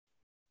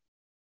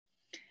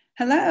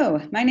Hello,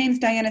 my name is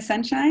Diana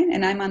Sunshine,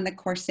 and I'm on the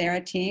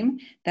Coursera team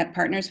that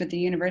partners with the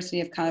University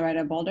of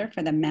Colorado Boulder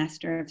for the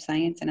Master of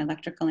Science in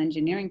Electrical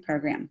Engineering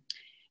program.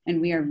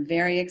 And we are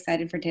very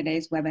excited for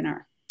today's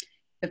webinar.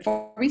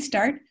 Before we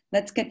start,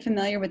 let's get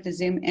familiar with the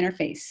Zoom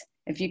interface.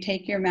 If you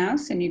take your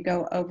mouse and you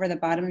go over the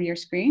bottom of your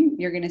screen,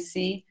 you're going to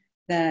see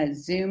the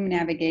Zoom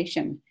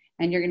navigation,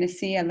 and you're going to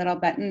see a little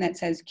button that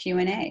says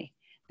Q&A.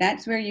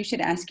 That's where you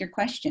should ask your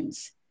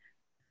questions.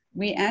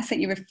 We ask that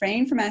you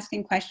refrain from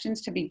asking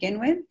questions to begin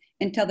with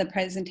until the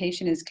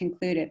presentation is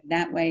concluded.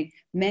 That way,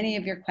 many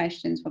of your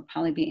questions will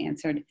probably be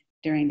answered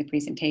during the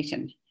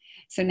presentation.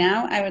 So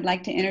now I would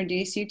like to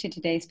introduce you to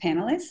today's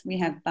panelists. We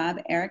have Bob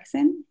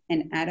Erickson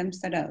and Adam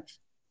Sadov.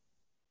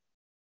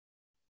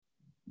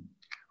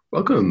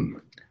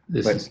 Welcome.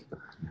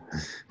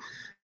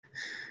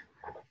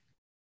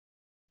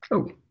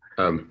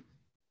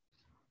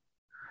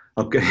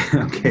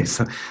 Okay.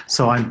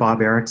 So I'm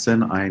Bob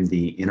Erickson. I'm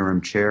the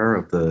interim chair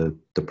of the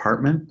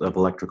Department of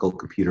Electrical,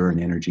 Computer, and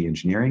Energy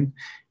Engineering,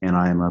 and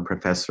I'm a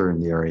professor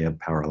in the area of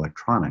power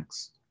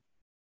electronics.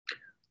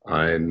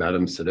 I'm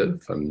Adam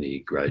Sadov. I'm the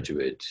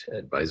graduate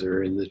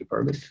advisor in the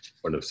department,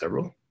 one of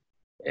several.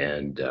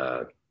 And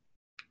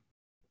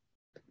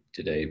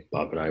today,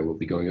 Bob and I will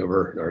be going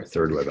over our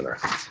third webinar.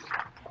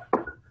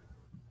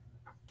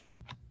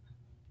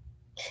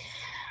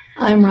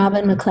 I'm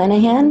Robin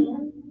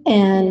McClanahan,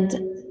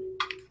 and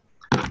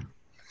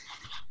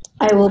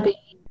I will be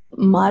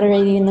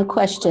moderating the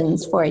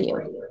questions for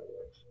you.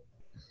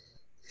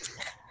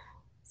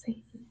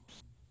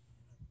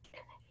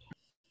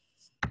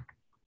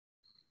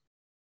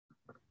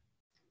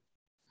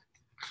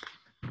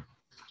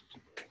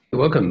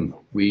 Welcome.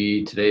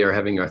 We today are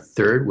having our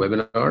third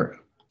webinar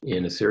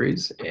in a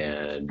series,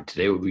 and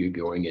today we'll be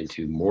going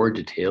into more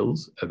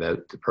details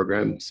about the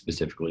program,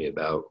 specifically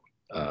about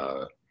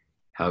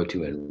how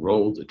to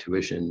enroll, the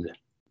tuition,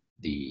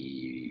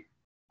 the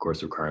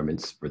course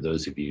requirements for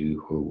those of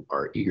you who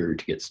are eager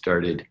to get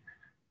started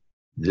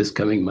this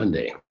coming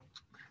Monday.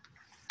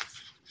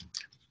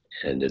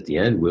 And at the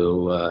end,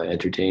 we'll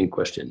entertain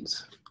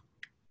questions.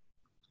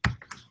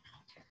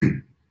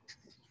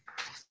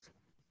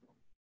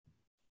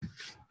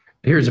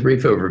 Here's a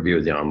brief overview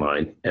of the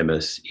online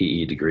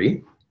MSEE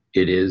degree.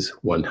 It is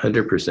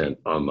 100%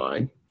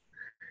 online.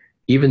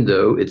 Even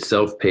though it's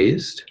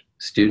self-paced,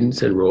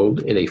 students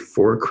enrolled in a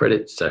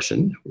 4-credit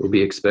session will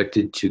be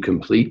expected to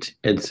complete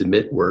and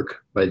submit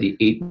work by the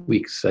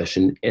 8-week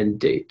session end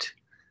date.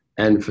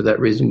 And for that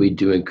reason, we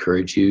do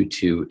encourage you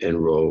to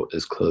enroll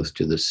as close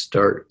to the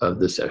start of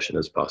the session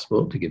as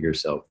possible to give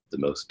yourself the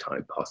most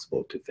time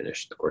possible to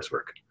finish the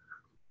coursework.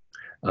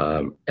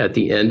 At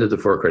the end of the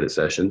 4-credit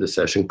session, the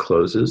session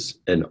closes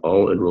and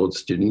all enrolled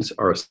students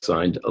are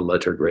assigned a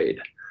letter grade.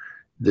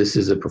 This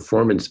is a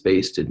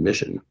performance-based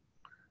admission.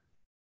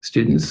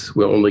 Students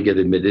will only get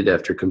admitted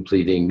after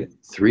completing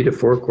 3 to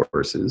 4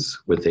 courses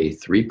with a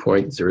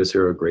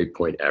 3.00 grade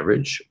point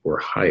average or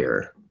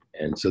higher.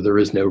 And so there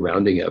is no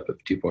rounding up of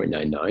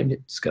 2.99.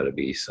 It's got to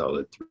be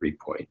solid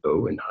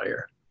 3.0 and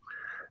higher.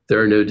 There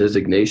are no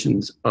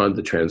designations on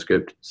the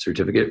transcript,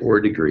 certificate,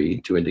 or degree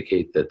to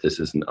indicate that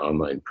this is an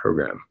online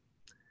program.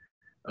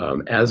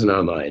 As an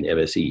online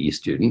MSEE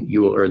student,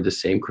 you will earn the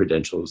same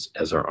credentials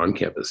as our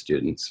on-campus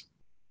students.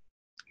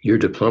 Your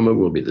diploma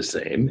will be the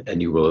same,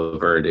 and you will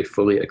have earned a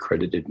fully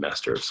accredited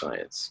Master of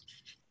Science.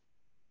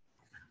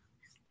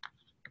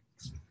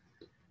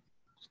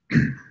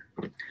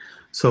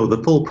 So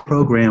the full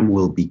program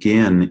will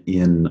begin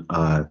in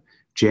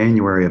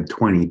January of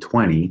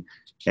 2020,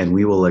 and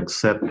we will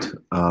accept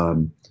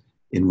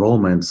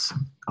enrollments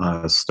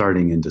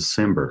starting in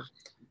December.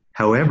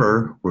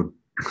 However,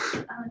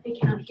 they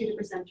cannot hear the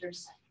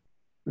presenters.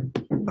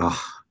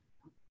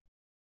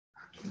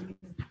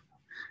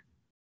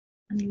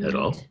 At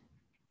all?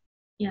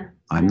 Yeah.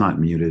 I'm not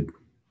muted.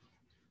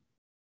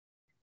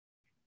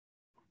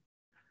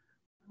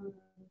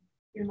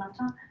 Your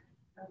laptop?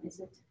 Is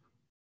it?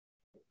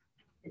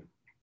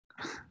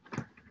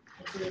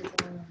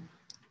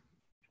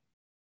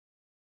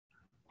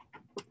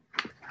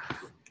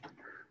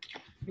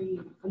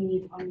 Are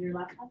you on your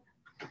laptop?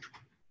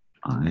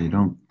 I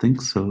don't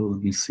think so.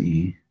 Let me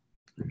see.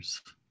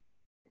 There's.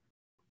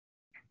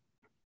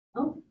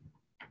 Oh.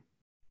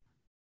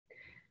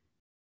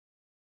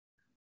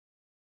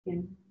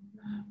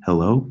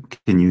 Hello?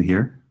 Can you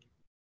hear?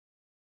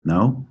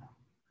 No?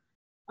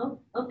 Oh,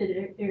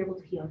 they're able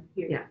to hear.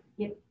 Yeah.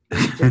 Yep.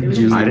 I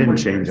didn't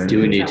change anything.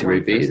 Do we need to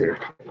repeat? Or?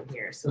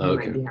 Here, so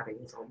Okay. he might be having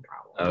his own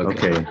problem.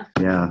 Okay,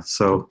 yeah,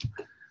 so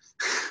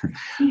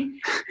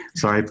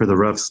sorry for the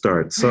rough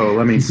start. So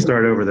let me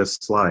start over this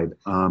slide.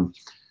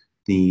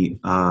 The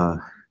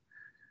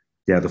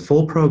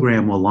full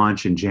program will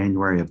launch in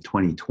January of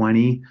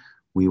 2020.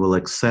 We will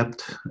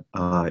accept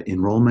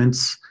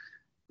enrollments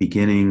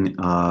beginning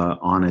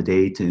on a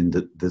date in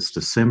this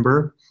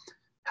December.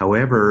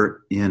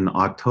 However, in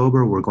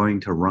October, we're going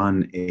to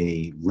run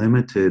a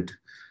limited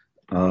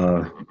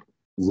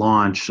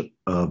launch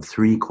of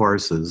 3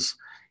 courses,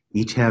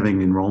 each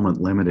having enrollment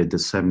limited to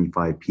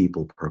 75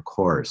 people per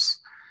course.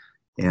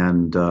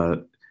 And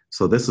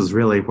So this is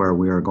really where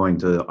we are going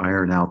to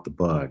iron out the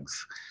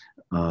bugs.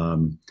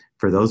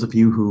 For those of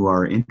you who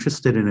are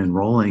interested in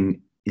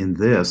enrolling in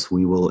this,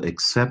 we will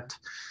accept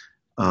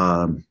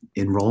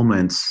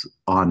enrollments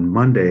on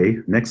Monday,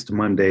 next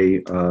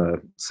Monday,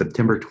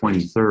 September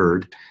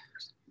 23rd,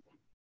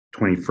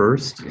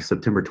 21st,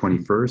 September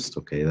 21st.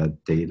 Okay,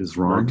 that date is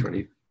wrong.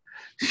 20.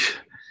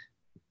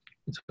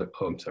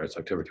 Oh, I'm sorry, it's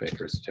October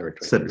 21st, September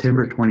 23rd.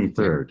 September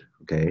 23rd,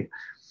 okay.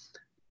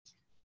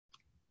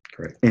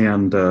 Correct.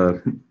 And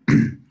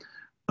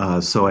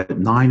so at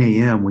 9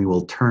 a.m. we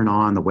will turn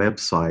on the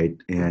website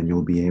and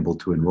you'll be able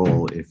to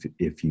enroll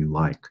if you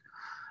like.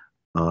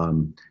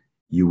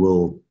 You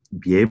will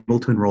be able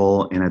to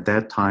enroll, and at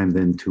that time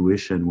then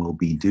tuition will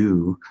be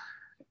due,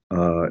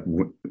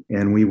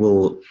 and we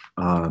will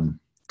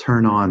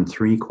turn on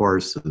 3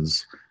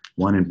 courses,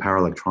 one in power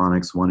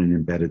electronics, one in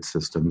embedded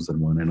systems, and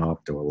one in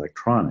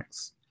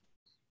optoelectronics.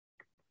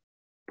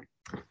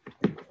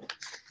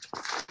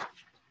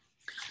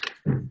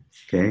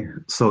 Okay,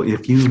 so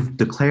if you've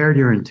declared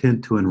your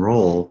intent to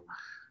enroll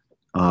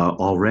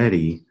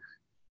already,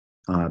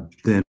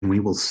 then we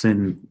will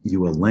send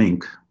you a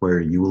link where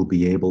you will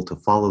be able to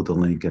follow the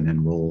link and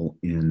enroll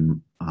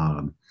in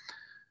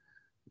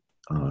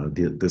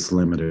this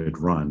limited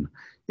run.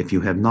 If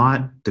you have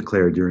not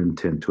declared your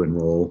intent to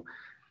enroll,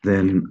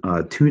 then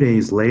 2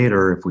 days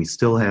later, if we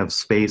still have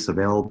space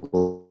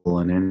available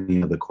in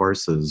any of the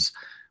courses,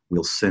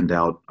 we'll send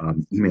out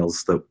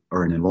emails that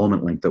are an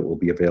enrollment link that will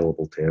be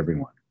available to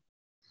everyone.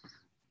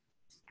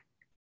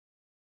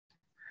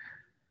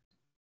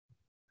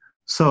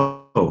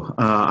 So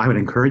I would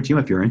encourage you,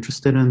 if you're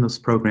interested in this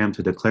program,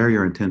 to declare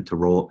your intent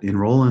to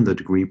enroll in the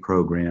degree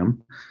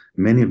program.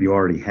 Many of you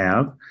already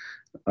have.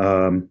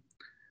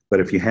 But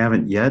if you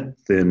haven't yet,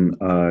 then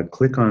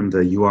click on the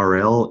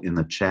URL in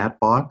the chat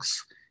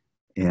box,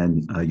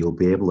 and you'll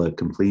be able to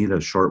complete a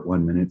short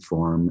 1-minute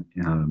form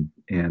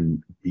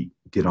and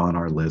get on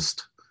our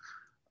list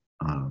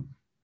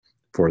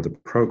for the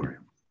program.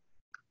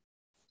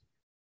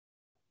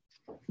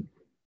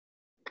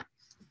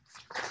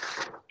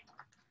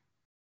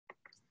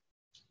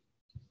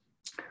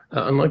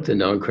 Unlike the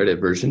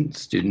non-credit version,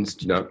 students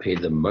do not pay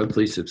the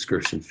monthly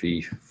subscription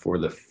fee for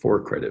the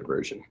for-credit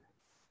version.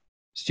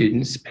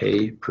 Students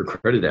pay per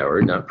credit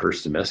hour, not per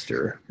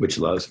semester, which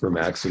allows for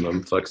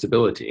maximum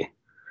flexibility.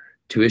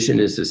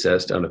 Tuition is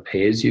assessed on a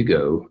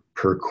pay-as-you-go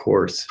per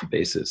course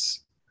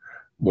basis.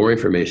 More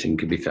information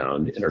can be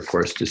found in our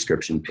course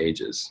description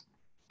pages.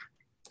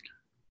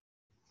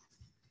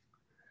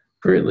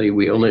 Currently,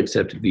 we only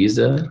accept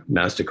Visa,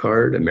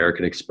 MasterCard,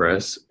 American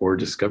Express, or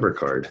Discover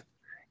Card.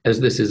 As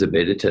this is a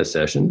beta test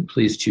session,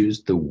 please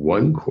choose the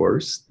one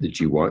course that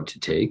you want to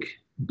take,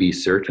 be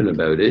certain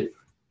about it,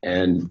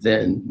 and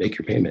then make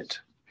your payment.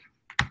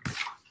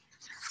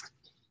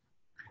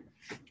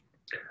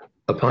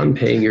 Upon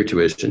paying your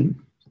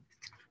tuition,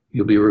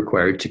 you'll be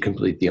required to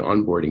complete the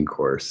onboarding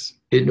course.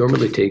 It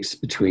normally takes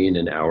between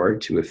an hour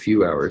to a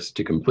few hours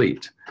to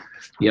complete.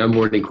 The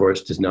onboarding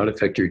course does not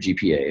affect your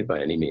GPA by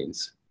any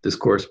means. This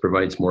course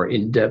provides more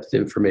in-depth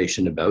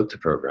information about the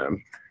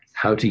program,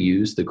 how to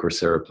use the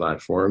Coursera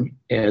platform,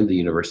 and the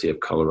University of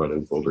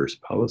Colorado Boulder's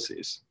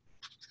policies.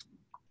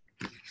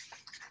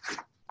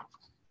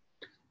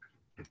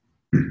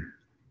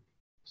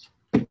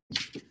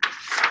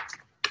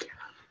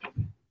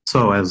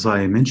 So as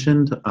I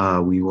mentioned,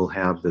 we will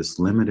have this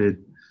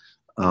limited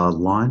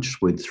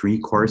launch with 3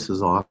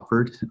 courses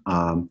offered.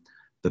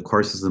 The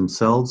courses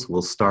themselves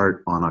will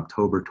start on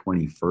October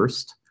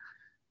 21st.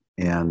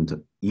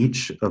 And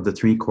each of the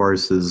 3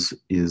 courses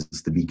is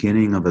the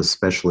beginning of a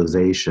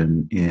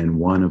specialization in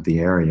one of the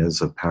areas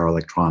of power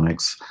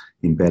electronics,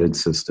 embedded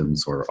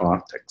systems, or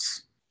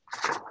optics.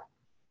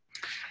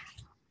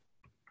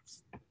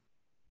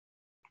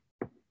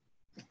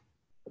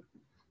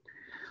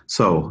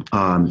 So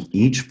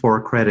each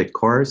 4-credit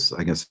course,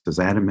 I guess as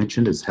Adam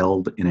mentioned, is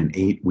held in an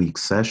 8-week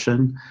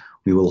session.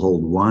 We will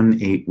hold one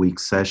 8-week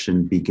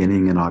session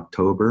beginning in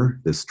October,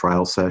 this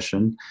trial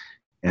session.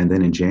 And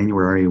then in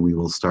January, we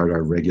will start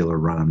our regular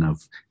run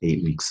of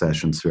 8-week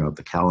sessions throughout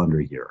the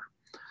calendar year.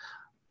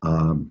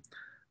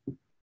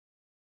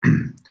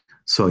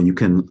 So you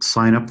can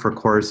sign up for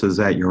courses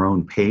at your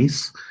own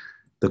pace.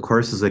 The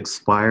courses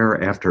expire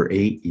after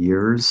 8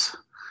 years.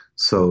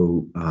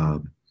 So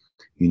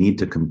you need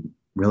to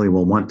really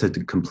will want to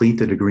complete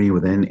the degree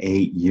within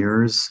 8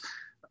 years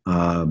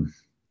to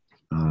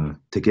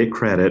get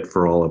credit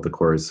for all of the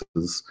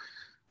courses.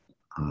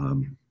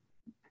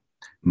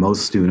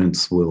 Most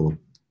students will,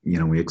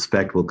 we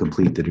expect will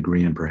complete the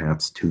degree in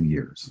perhaps 2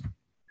 years.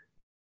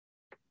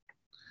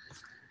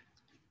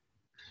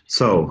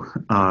 So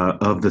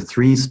of the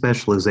 3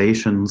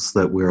 specializations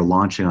that we're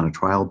launching on a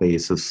trial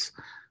basis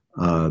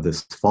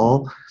this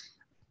fall,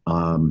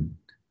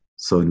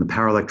 so in the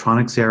power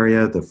electronics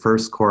area, the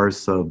first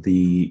course of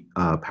the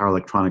power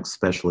electronics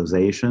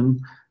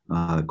specialization,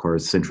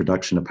 course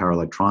Introduction to Power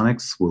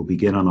Electronics, will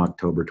begin on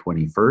October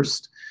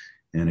 21st.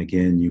 And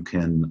again, you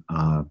can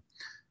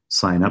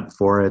sign up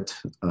for it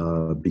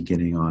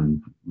beginning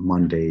on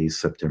Monday,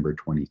 September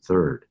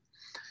 23rd.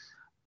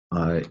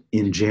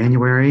 In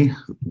January,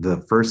 the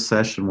first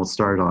session will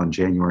start on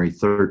January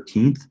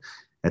 13th.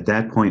 At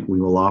that point,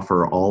 we will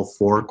offer all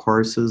 4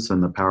 courses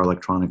in the power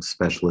electronics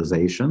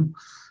specialization,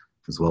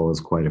 as well as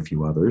quite a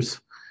few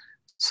others.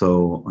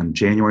 So on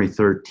January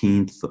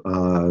 13th,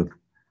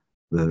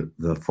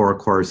 the 4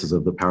 courses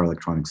of the power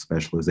electronics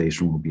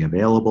specialization will be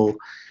available.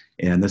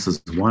 And this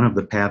is one of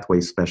the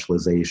pathway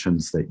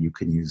specializations that you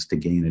can use to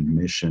gain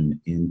admission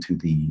into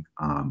the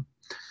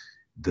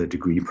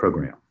degree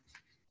program.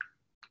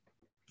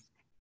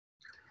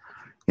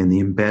 In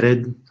the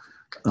embedded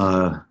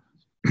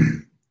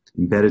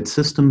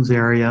systems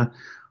area,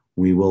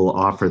 we will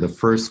offer the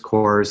first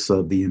course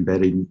of the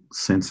embedded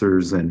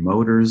sensors and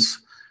motors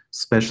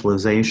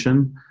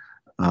specialization.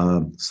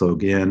 So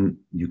again,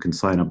 you can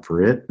sign up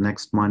for it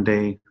next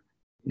Monday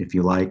if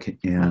you like,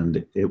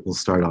 and it will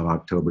start on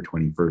October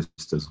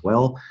 21st as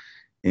well.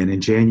 And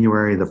in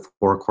January, the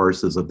 4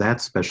 courses of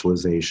that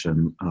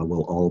specialization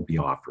will all be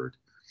offered.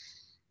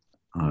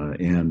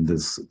 And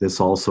this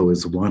also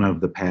is one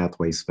of the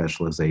pathway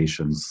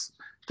specializations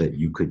that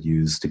you could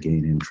use to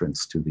gain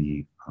entrance to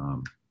the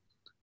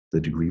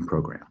degree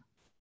program.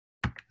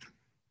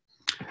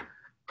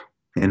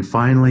 And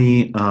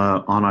finally,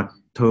 on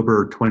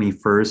October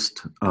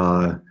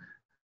 21st,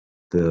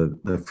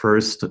 the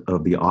first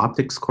of the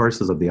optics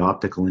courses of the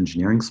optical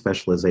engineering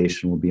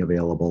specialization will be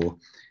available.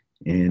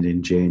 And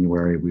in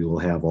January, we will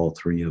have all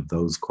 3 of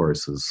those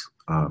courses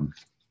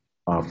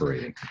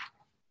operating.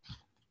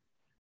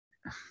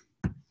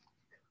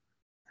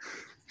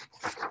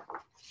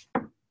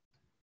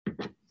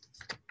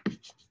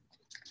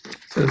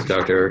 So as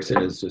Dr.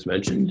 Erickson has just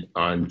mentioned,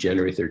 on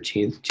January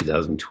 13th,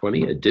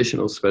 2020,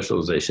 additional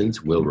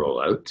specializations will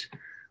roll out.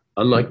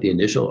 Unlike the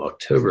initial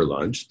October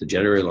launch, the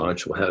January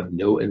launch will have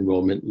no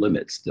enrollment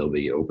limits. They'll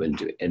be open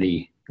to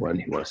anyone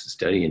who wants to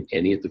study in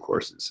any of the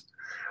courses.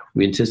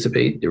 We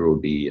anticipate there will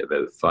be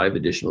about 5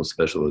 additional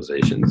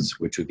specializations,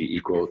 which would be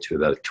equal to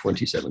about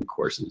 27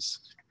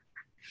 courses.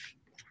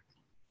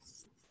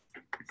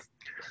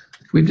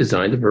 We've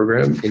designed the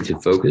program into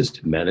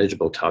focused,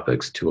 manageable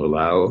topics to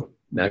allow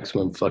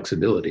maximum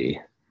flexibility.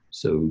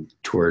 So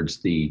towards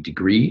the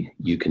degree,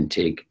 you can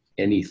take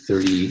any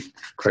 30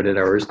 credit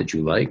hours that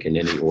you like in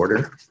any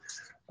order.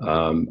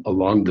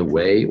 Along the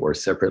way or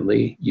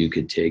separately, you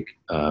could take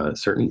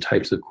certain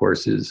types of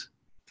courses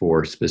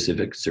for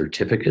specific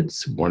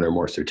certificates, 1 or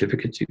more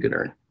certificates you could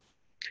earn.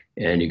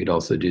 And you could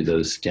also do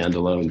those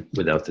standalone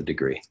without the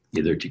degree,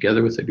 either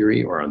together with the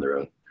degree or on their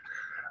own.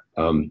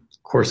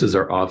 Courses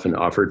are often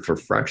offered for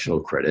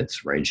fractional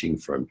credits ranging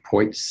from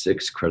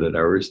 0.6 credit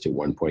hours to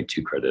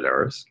 1.2 credit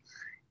hours.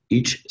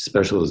 Each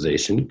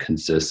specialization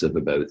consists of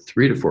about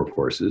 3 to 4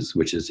 courses,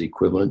 which is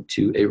equivalent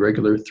to a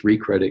regular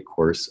 3-credit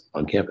course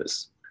on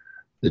campus.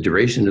 The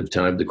duration of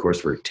time the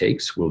coursework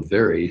takes will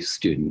vary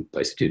student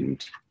by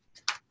student.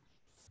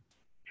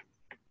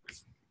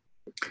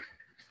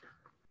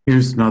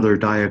 Here's another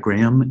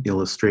diagram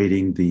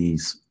illustrating the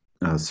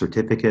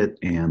certificate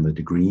and the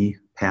degree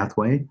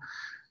pathway.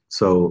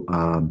 So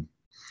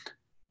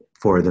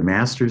for the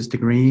master's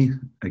degree,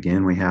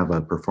 again, we have a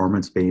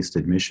performance-based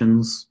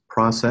admissions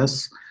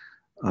process.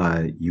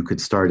 You could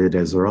start it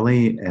as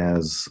early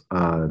as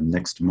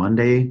next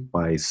Monday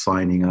by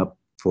signing up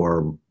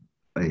for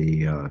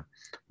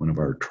one of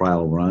our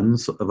trial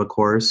runs of a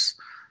course.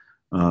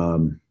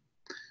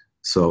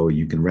 So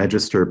you can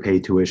register,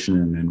 pay tuition,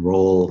 and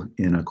enroll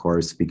in a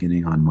course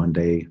beginning on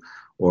Monday.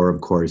 Or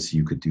of course,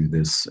 you could do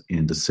this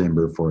in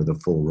December for the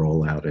full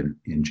rollout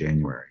in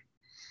January.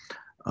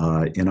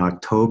 In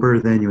October,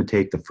 then you would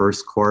take the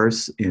first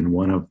course in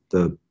one of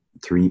the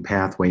 3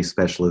 pathway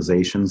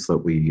specializations that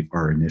we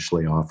are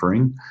initially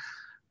offering.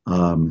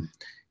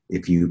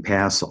 If you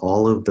pass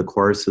all of the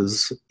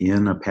courses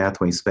in a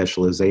pathway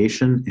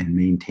specialization and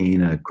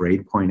maintain a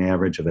grade point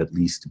average of at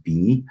least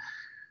B,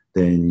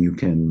 then you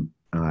can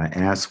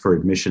ask for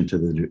admission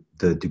to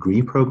the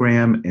degree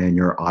program, and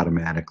you're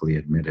automatically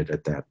admitted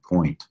at that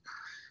point.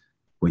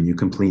 When you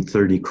complete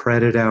 30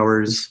 credit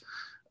hours,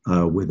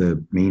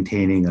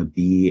 maintaining a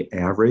B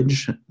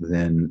average,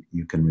 then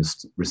you can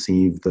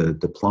receive the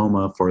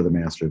diploma for the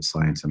Master of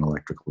Science in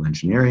Electrical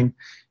Engineering,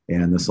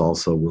 and this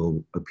also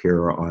will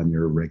appear on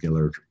your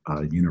regular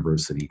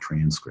university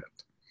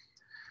transcript.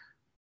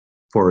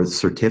 For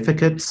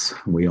certificates,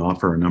 we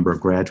offer a number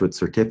of graduate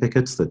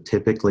certificates that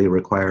typically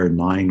require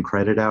 9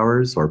 credit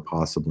hours or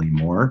possibly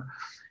more.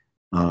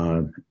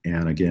 And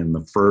again,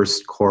 the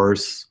first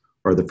course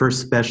or the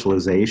first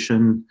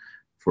specialization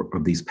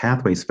of these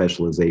pathway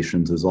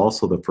specializations is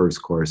also the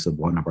first course of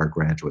one of our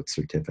graduate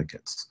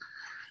certificates.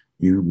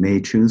 You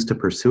may choose to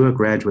pursue a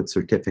graduate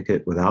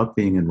certificate without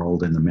being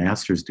enrolled in the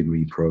master's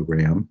degree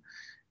program.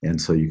 And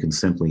so you can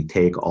simply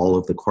take all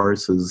of the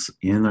courses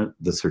in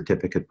the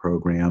certificate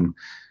program,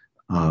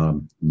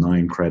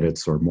 9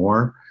 credits or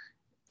more,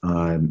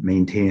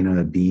 maintain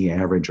a B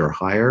average or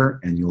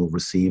higher, and you'll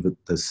receive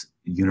this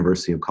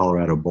University of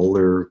Colorado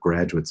Boulder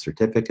graduate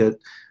certificate,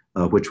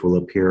 which will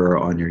appear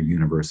on your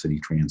university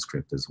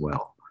transcript as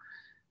well.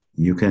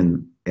 You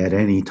can at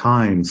any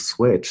time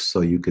switch,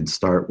 so you could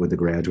start with a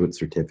graduate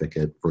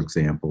certificate, for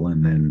example,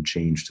 and then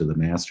change to the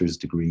master's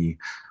degree,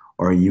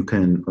 or you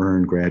can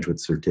earn graduate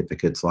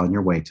certificates on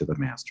your way to the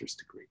master's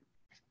degree.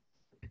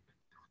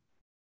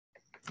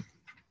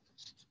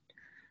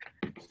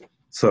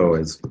 So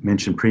as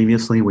mentioned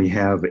previously, we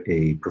have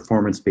a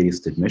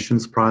performance-based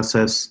admissions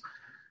process.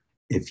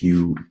 If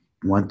you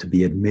want to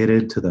be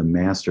admitted to the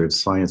Master of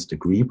Science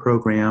degree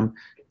program,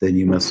 then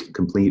you must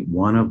complete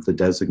one of the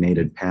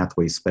designated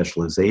pathway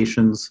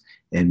specializations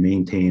and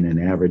maintain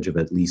an average of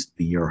at least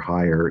B or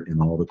higher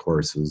in all the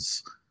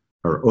courses,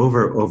 or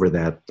over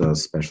that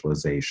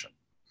specialization.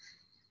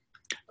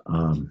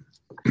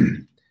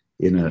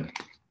 In a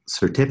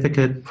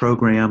certificate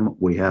program,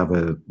 we have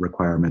a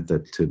requirement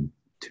that to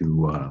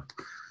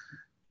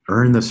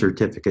earn the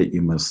certificate,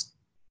 you must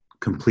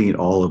complete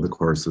all of the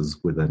courses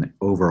with an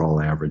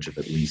overall average of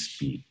at least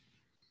B.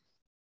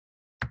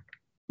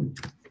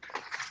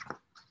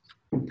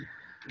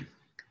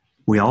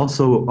 We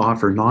also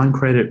offer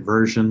non-credit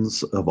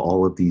versions of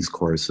all of these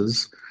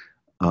courses,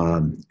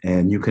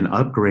 and you can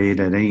upgrade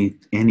at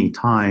any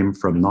time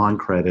from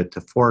non-credit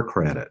to for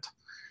credit.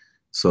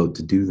 So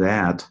to do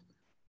that,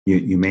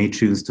 you may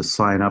choose to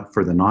sign up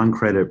for the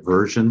non-credit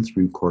version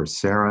through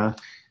Coursera,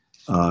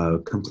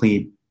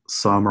 complete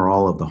some or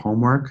all of the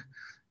homework,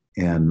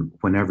 and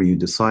whenever you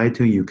decide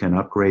to, you can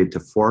upgrade to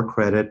for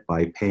credit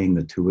by paying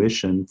the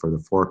tuition for the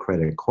for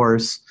credit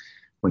course.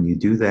 When you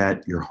do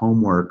that, your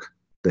homework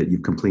that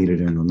you've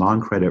completed in the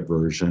non-credit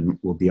version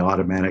will be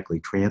automatically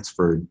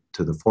transferred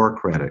to the for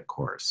credit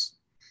course.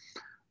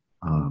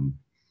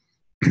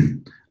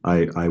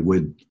 I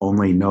would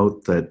only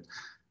note that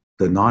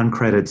the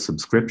non-credit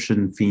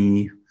subscription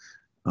fee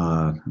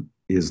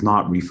is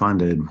not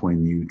refunded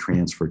when you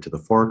transfer to the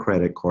for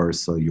credit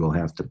course, so you'll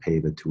have to pay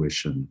the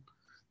tuition,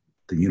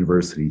 the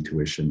university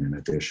tuition in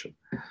addition.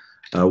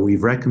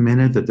 We've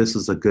recommended that this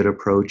is a good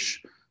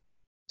approach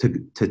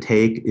to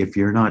take if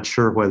you're not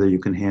sure whether you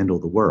can handle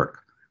the work.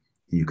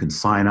 You can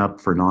sign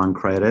up for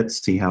non-credit,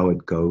 see how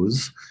it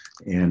goes,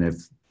 and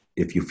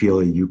if you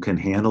feel you can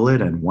handle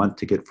it and want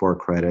to get for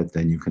credit,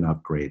 then you can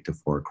upgrade to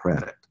for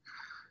credit.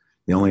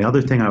 The only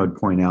other thing I would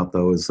point out,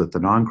 though, is that the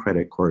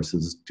non-credit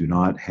courses do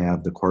not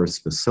have the course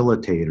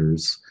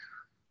facilitators.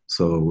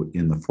 So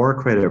in the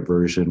for-credit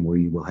version,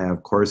 we will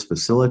have course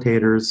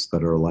facilitators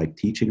that are like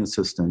teaching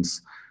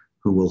assistants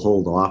who will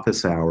hold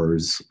office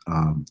hours,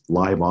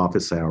 live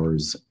office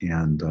hours,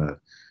 and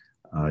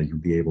you'll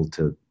be able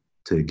to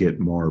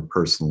get more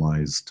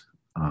personalized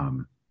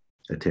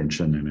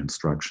attention and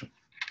instruction.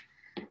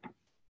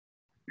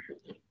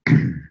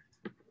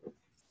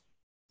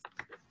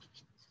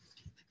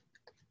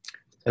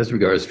 As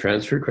regards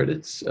transfer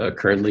credits,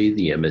 currently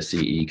the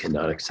MSCE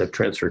cannot accept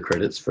transfer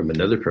credits from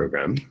another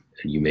program,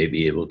 and you may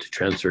be able to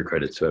transfer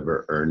credits,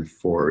 however, earned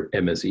for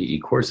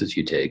MSCE courses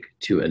you take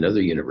to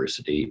another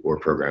university or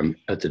program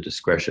at the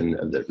discretion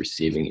of the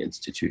receiving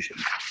institution.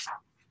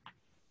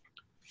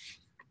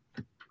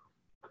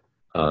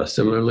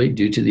 Similarly,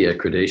 due to the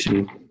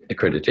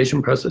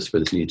accreditation process for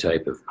this new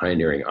type of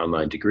pioneering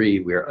online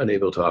degree, we are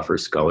unable to offer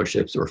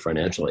scholarships or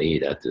financial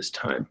aid at this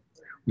time.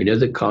 We know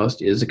that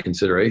cost is a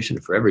consideration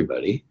for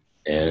everybody,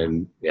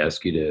 and we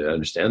ask you to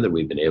understand that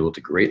we've been able to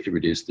greatly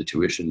reduce the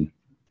tuition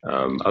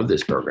of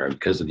this program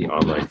because of the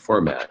online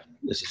format.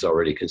 This is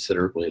already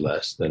considerably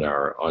less than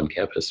our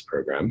on-campus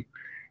program,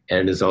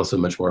 and is also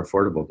much more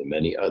affordable than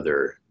many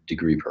other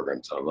degree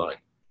programs online.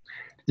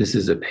 This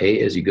is a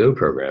pay-as-you-go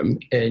program,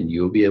 and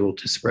you'll be able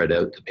to spread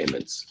out the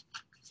payments.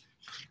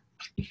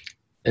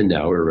 And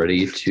now we're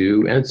ready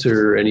to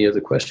answer any of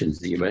the questions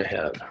that you might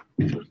have.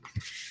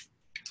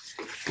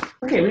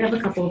 Okay, we have a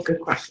couple of good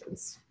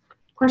questions.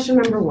 Question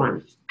number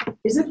 1,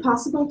 is it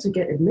possible to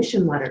get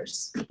admission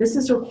letters? This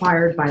is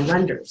required by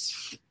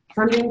lenders.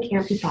 Funding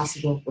can't be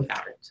possible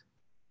without it.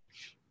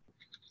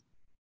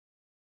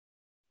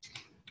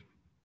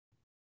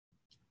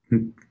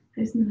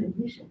 There's no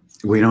admissions.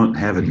 We don't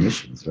have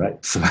admissions,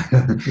 right? So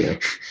Yeah.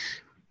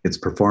 it's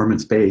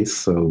performance-based,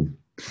 so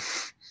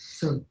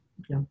So,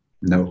 yeah,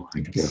 no, I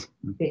guess.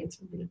 the answer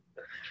would be no.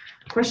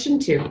 Question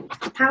 2,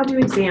 how do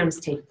exams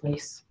take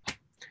place?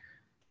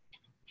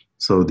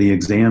 So the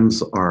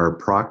exams are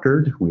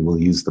proctored. We will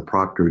use the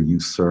Proctor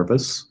Use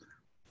Service.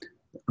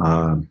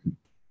 The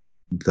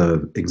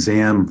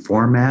exam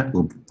format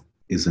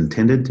is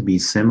intended to be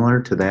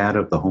similar to that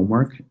of the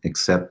homework,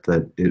 except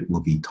that it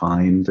will be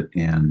timed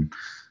and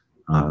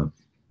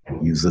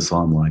use this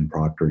online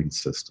proctoring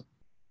system.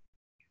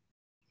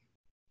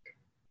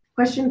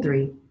 Question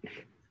 3,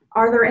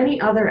 are there any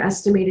other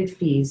estimated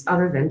fees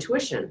other than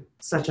tuition,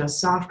 such as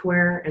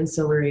software,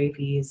 ancillary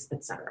fees,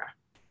 etc.?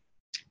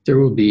 There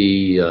will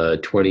be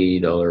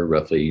 $20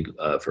 roughly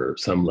for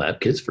some lab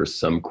kits for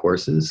some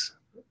courses.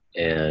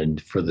 And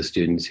for the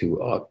students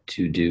who opt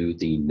to do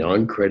the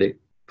non-credit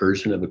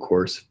version of a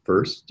course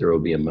first, there will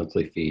be a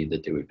monthly fee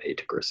that they would pay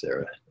to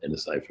Coursera. And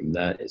aside from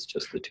that, it's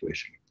just the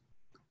tuition.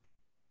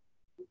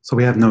 So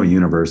we have no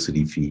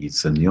university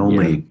fees, and the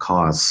only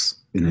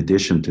costs in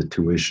addition to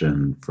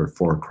tuition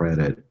for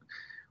credit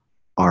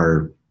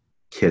are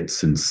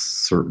kits in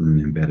certain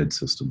embedded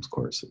systems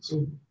courses.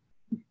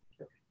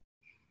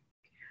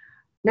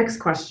 Next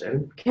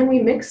question. Can we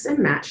mix and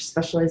match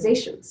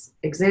specializations?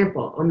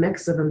 Example, a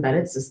mix of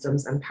embedded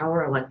systems and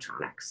power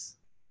electronics.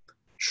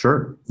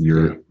 Sure.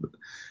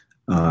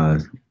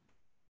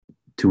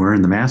 To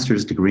earn the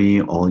master's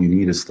degree, all you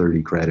need is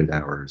 30 credit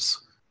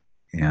hours,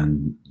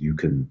 and you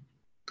can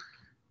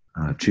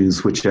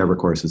choose whichever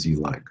courses you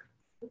like.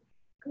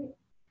 Great.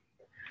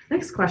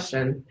 Next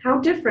question. How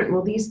different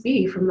will these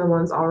be from the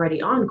ones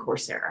already on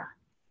Coursera?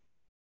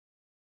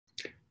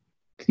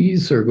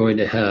 These are going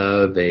to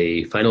have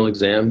a final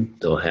exam.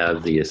 They'll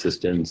have the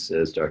assistance,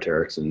 as Dr.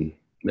 Erickson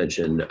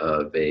mentioned,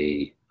 of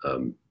a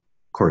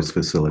Course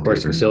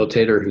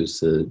facilitator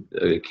who's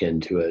akin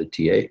to a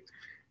TA.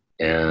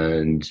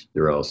 And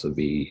there will also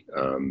be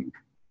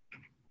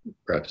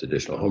perhaps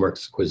additional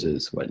homeworks,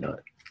 quizzes, whatnot.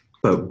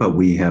 But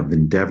we have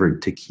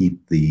endeavored to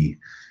keep the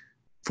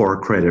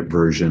 4-credit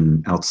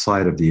version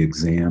outside of the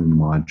exam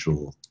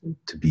module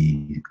to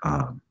be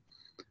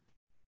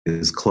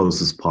as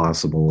close as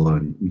possible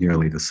and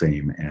nearly the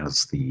same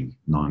as the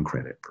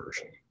non-credit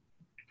version.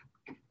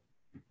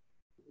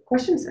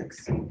 Question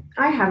 6.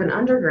 I have an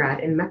undergrad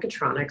in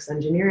mechatronics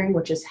engineering,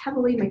 which is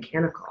heavily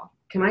mechanical.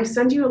 Can I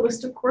send you a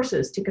list of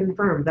courses to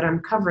confirm that I'm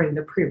covering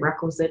the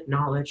prerequisite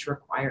knowledge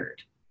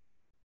required?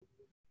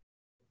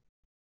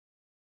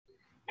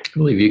 I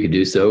believe you could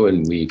do so,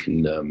 and we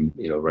can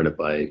run it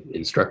by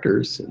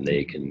instructors, and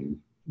they can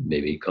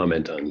maybe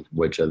comment on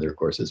which other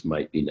courses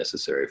might be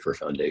necessary for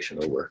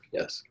foundational work.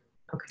 Yes.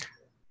 Okay.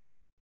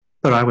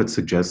 But I would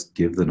suggest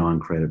give the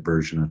non-credit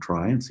version a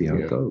try and see how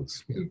it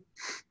goes. Yeah.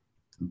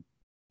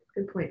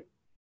 Good point.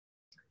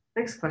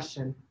 Next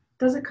question.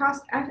 Does it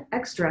cost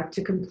extra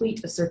to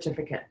complete a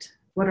certificate?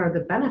 What are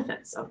the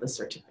benefits of the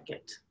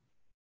certificate?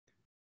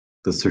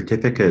 The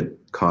certificate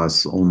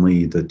costs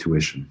only the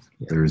tuition.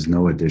 There is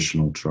no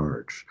additional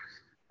charge.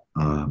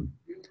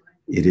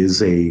 It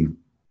is a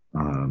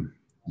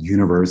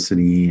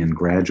university and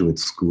graduate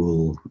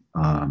school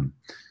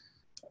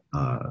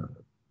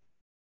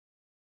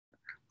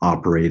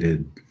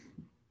operated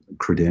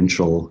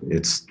credential.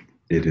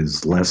 It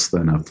is less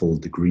than a full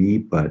degree,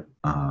 but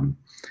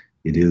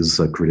it is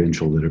a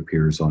credential that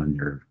appears on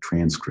your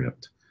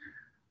transcript.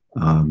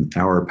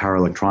 Our power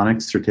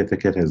electronics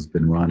certificate has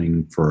been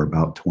running for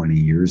about 20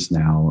 years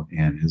now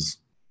and is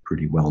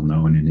pretty well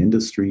known in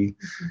industry,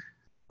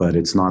 but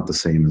it's not the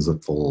same as a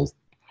full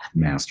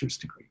master's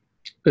degree.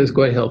 It's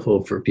quite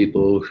helpful for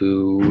people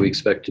who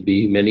expect to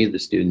be, many of the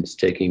students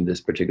taking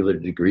this particular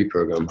degree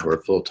program who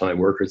are full-time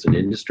workers in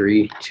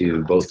industry,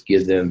 to both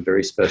give them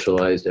very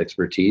specialized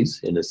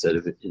expertise in a set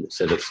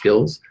of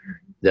skills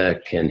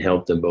that can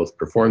help them both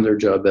perform their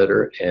job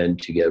better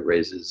and to get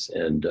raises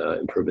and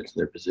improvements in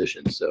their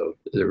position. So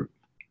they're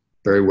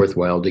very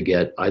worthwhile to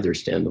get either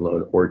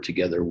standalone or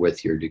together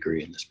with your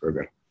degree in this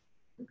program.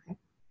 Okay.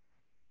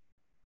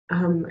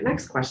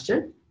 Next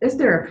question. Is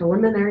there a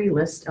preliminary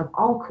list of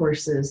all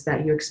courses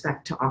that you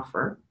expect to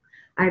offer?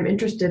 I'm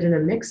interested in a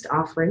mixed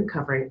offering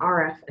covering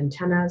RF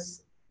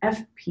antennas,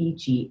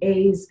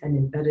 FPGAs, and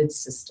embedded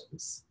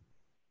systems.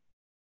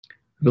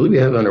 I believe we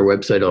have on our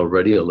website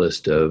already a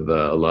list of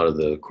a lot of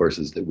the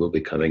courses that will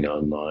be coming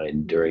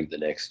online during the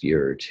next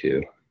year or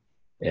two,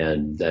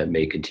 and that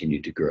may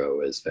continue to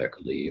grow as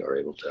faculty are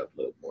able to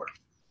upload more.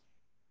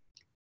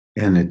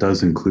 And it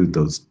does include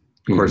those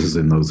courses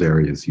in those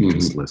areas you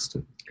just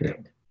listed. Yeah.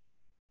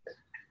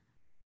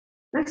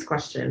 Next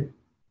question.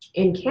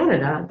 In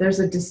Canada, there's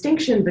a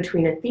distinction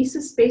between a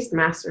thesis-based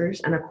master's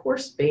and a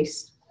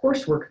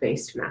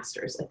coursework-based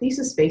master's. A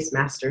thesis-based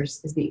master's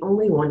is the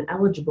only one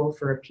eligible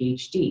for a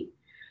PhD.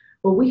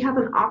 Will we have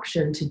an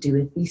option to do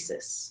a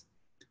thesis?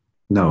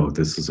 No,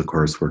 this is a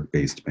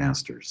coursework-based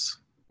master's.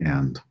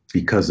 And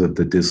because of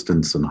the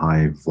distance and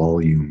high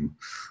volume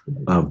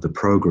of the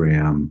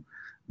program,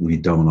 we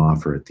don't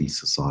offer a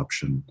thesis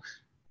option.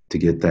 To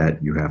get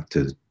that, you have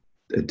to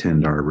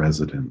attend our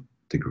resident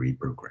degree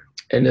program.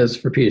 And as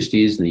for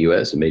PhDs in the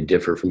US, it may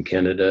differ from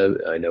Canada.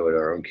 I know at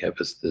our own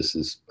campus, this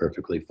is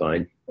perfectly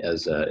fine.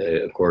 As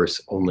of course,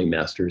 only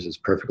master's is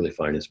perfectly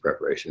fine as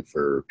preparation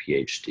for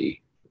PhD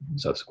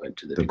subsequent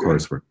to the degree.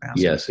 Coursework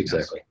master's. Yes,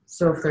 exactly. Yes.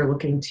 So if they're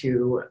looking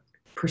to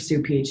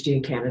pursue PhD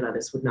in Canada,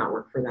 this would not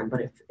work for them,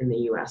 but if in the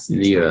US. In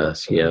the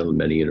US, yeah,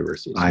 many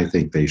universities. I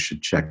think they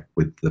should check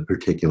with the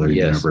particular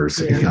Yes.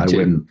 university. Yeah. I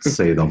wouldn't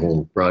say the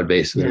whole broad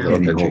base of the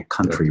Yeah. whole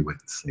country would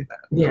say that.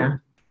 Yeah,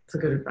 it's a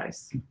good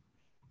advice.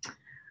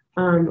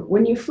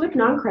 When you flip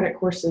non-credit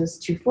courses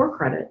to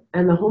 4-credit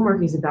and the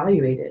homework is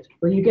evaluated,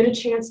 will you get a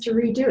chance to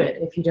redo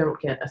it if you don't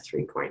get a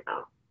 3.0?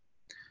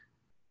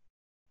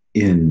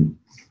 In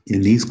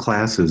these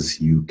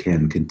classes, you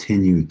can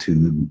continue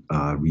to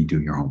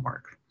redo your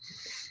homework.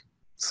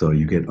 So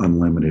you get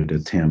unlimited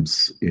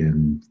attempts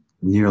in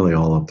nearly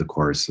all of the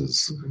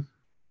courses.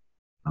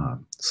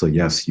 So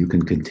yes, you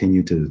can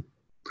continue to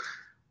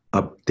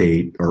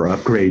update or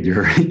upgrade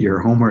your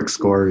homework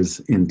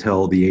scores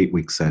until the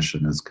 8-week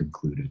session is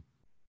concluded.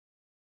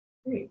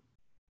 Great.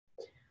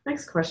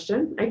 Next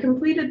question. I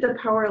completed the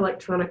Power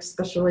Electronics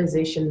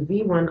Specialization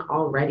V1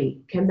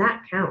 already. Can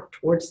that count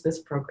towards this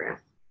program?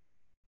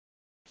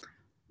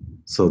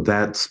 So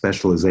that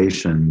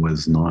specialization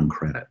was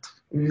non-credit.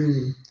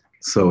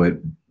 So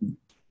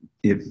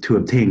to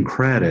obtain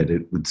credit,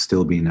 it would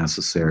still be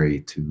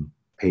necessary to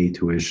pay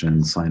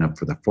tuition, sign up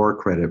for the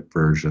 4-credit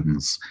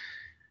versions,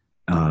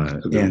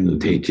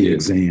 and take the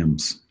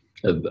exams.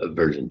 Of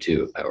version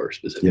 2 of Power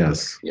specifically.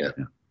 Yes. Yeah.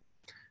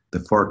 The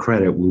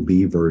 4-credit will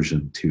be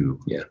version 2.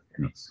 Yeah.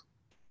 Yes.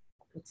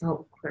 That's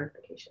all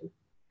clarification.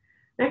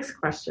 Next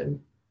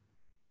question.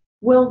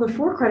 Will the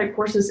 4-credit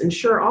courses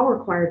ensure all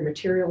required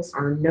materials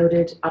are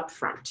noted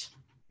upfront?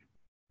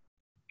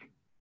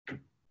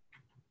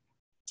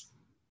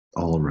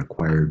 All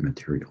required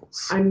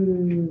materials.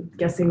 I'm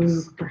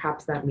guessing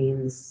perhaps that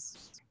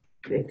means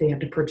if they have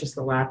to purchase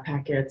the lab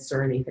packets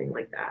or anything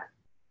like that.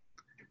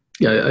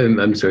 Yeah,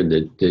 I'm certain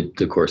that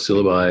the course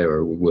syllabi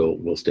or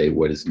will state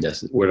what is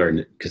what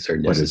are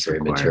considered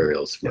necessary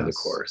materials for the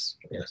course.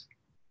 Yes.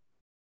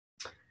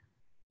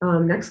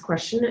 Next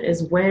question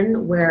is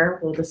where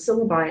will the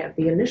syllabi of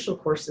the initial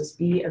courses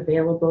be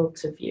available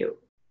to view?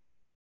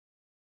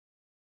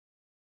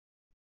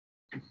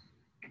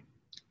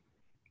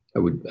 I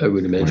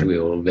would imagine we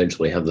will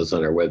eventually have those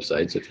on our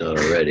websites, if not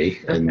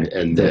already,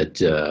 and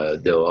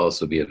that they'll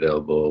also be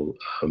available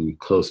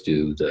close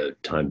to the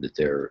time that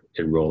they're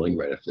enrolling.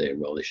 Right after they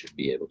enroll, they should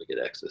be able to get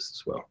access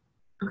as well.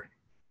 Okay.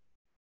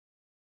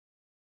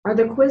 Are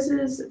the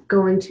quizzes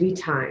going to be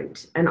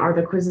timed? And are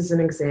the quizzes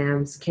and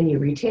exams, can you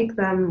retake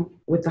them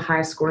with the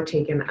highest score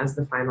taken as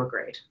the final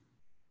grade?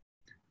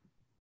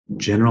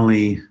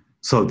 Generally,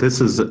 so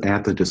this is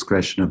at the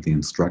discretion of the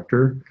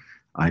instructor.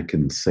 I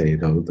can say,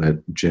 though,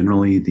 that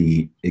generally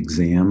the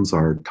exams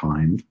are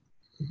timed,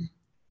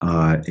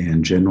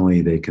 and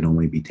generally they can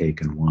only be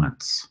taken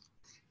once.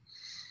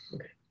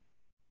 Okay.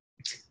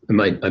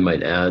 I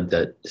might add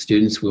that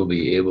students will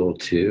be able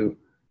to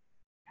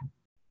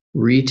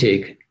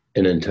retake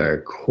an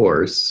entire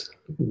course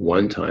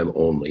one time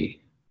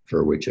only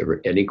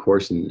for any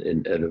course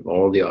and of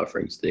all the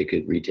offerings. They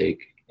could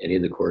retake any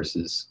of the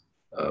courses,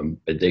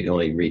 but they can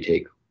only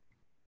retake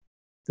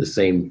the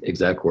same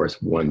exact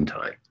course one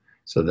time.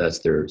 So that's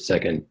their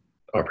second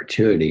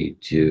opportunity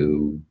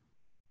to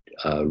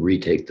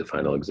retake the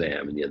final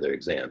exam and the other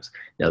exams.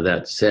 Now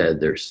that said,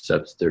 there's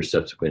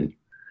subsequent.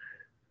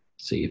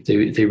 See, if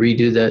they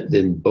redo that,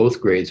 then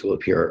both grades will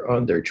appear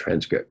on their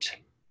transcript.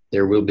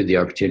 There will be the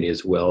opportunity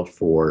as well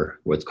for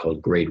what's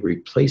called grade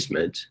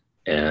replacement,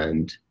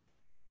 and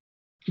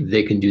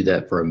they can do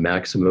that for a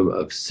maximum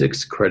of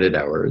 6 credit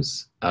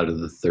hours out of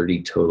the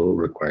 30 total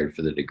required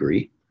for the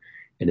degree.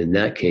 And in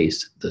that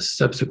case, the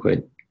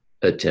subsequent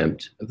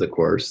attempt of the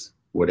course,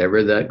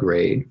 whatever that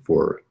grade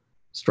for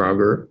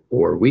stronger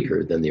or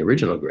weaker than the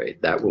original grade,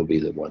 that will be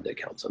the one that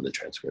counts on the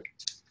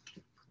transcript.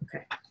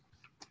 Okay.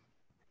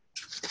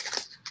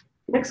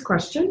 Next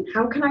question,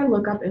 how can I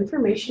look up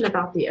information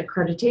about the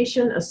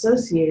accreditation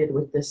associated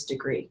with this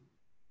degree?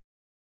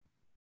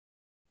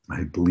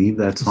 I believe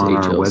that's on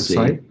our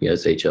website.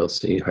 Yes,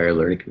 HLC, Higher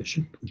Learning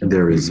Commission.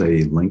 There is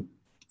a link.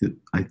 Is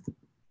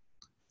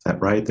that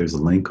right? There's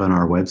a link on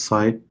our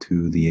website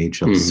to the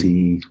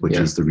HLC, which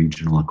is the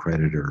regional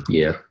accreditor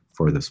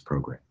for this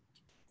program.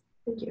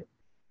 Thank you.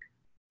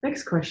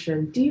 Next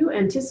question. Do you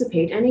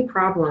anticipate any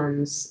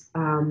problems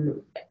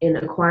in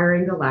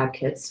acquiring the lab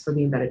kits for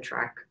the embedded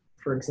track,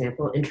 for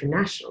example,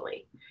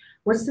 internationally?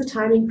 What's the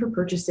timing for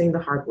purchasing the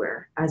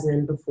hardware, as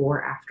in before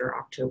or after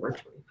October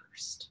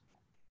 21st?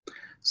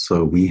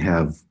 So we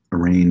have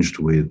arranged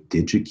with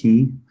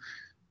DigiKey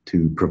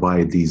to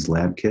provide these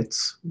lab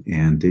kits,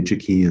 and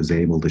DigiKey is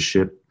able to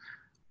ship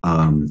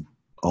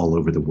all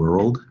over the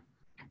world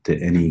to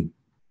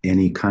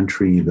any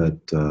country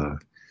that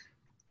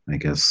I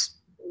guess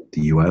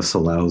the US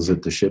allows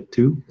it to ship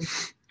to.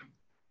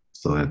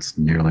 So that's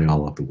nearly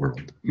all of the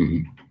world.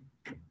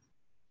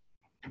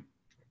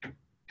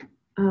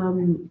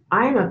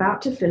 I am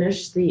about to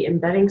finish the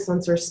embedding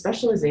sensor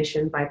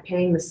specialization by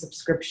paying the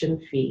subscription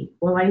fee.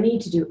 Will I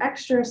need to do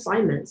extra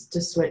assignments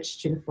to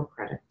switch to the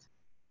 4-credit?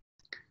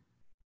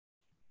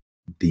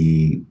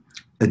 The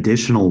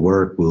additional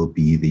work will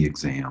be the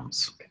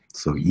exams.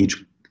 So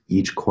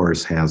each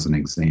course has an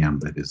exam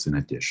that is in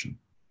addition.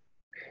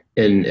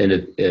 And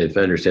if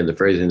I understand the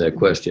phrasing of that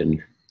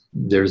question,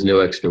 there's no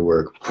extra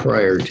work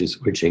prior to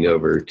switching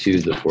over to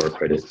the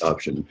 4-credit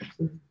option.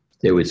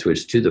 They would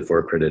switch to the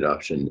 4-credit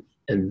option,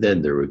 and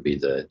then there would be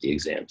the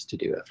exams to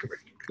do afterward.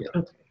 Yeah.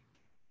 Okay.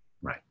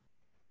 Right.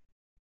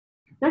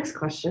 Next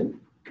question.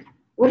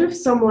 What if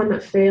someone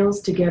fails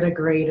to get a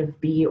grade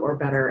of B or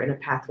better in a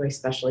pathway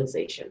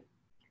specialization?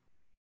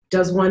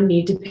 Does one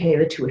need to pay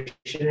the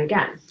tuition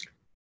again?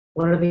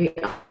 What are the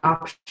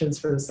options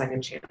for the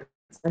second chance?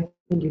 I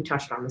think you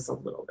touched on this a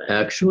little bit.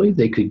 Actually,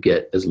 they could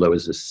get as low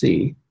as a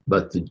C,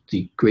 but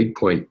the grade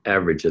point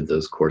average of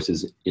those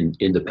courses in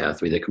the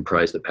pathway, that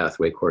comprise the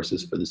pathway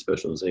courses for the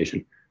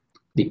specialization,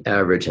 the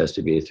average has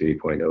to be a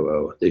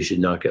 3.00. They should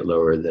not get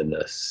lower than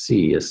a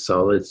C, a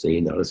solid C,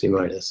 not a C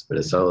minus, but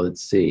a solid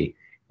C.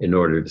 in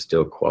order to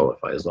still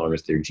qualify, as long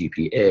as their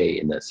GPA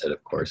in that set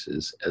of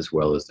courses, as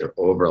well as their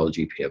overall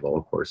GPA of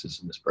all courses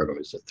in this program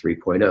is a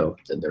 3.0,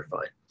 then they're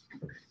fine.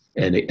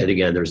 And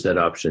again, there's that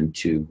option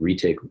to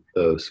retake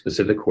a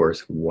specific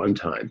course one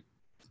time.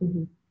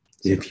 Mm-hmm.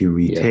 If you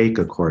retake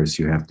a course,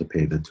 you have to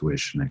pay the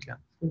tuition again.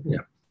 Mm-hmm.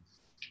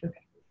 Okay.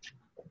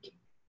 Thank you.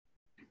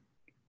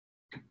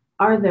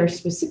 Are there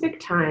specific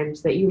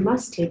times that you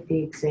must take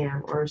the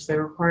exam, or is the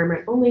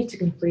requirement only to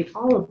complete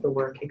all of the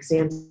work,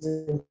 exams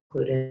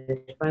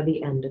included, by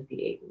the end of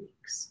the 8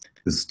 weeks?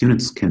 The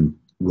students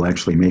will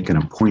actually make an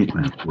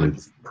appointment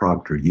with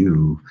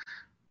ProctorU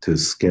to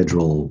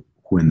schedule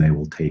when they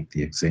will take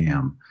the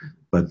exam,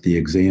 but the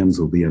exams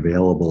will be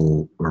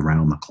available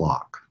around the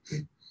clock,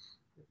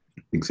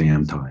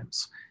 exam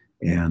times.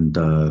 And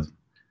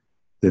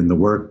then the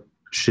work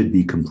should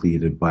be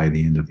completed by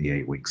the end of the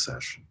 8-week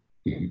session.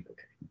 Okay.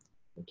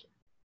 Thank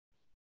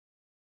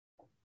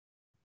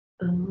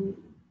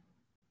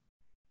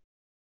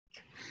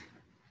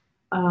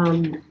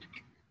you.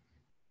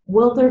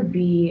 Will there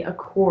be a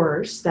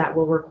course that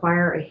will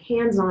require a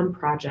hands-on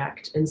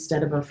project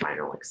instead of a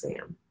final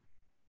exam?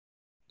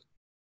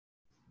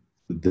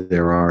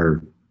 There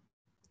are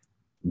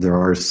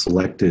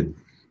selected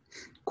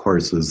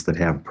courses that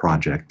have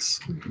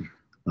projects.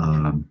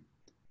 In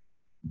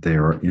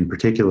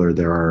particular,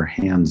 there are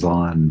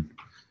hands-on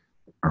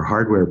or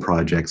hardware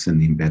projects in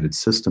the embedded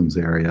systems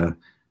area.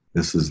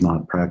 This is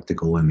not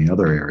practical in the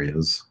other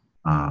areas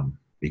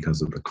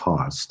because of the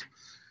cost.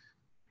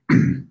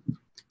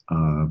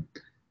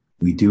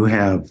 We do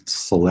have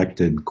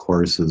selected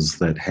courses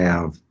that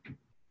have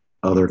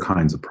other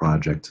kinds of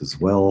projects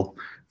as well.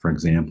 For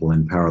example,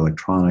 in power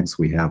electronics,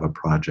 we have a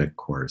project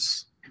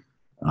course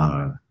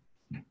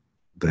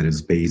that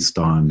is based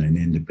on an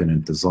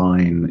independent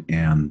design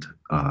and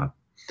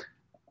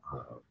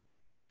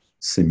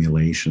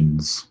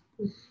simulations.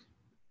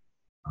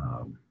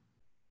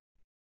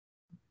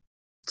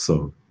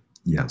 So,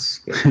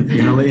 yes,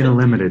 in a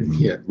limited,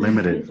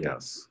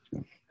 yes.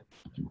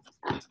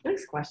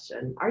 Next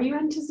question. Are you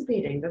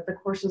anticipating that the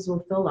courses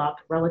will fill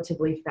up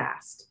relatively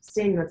fast?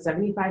 Seeing that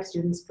 75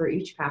 students per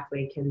each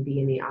pathway can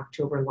be in the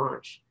October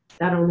launch,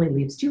 that only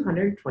leaves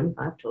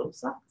 225 total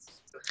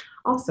slots.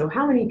 Also,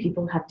 how many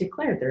people have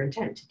declared their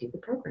intent to do the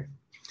program?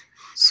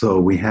 So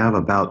we have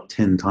about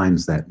 10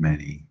 times that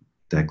many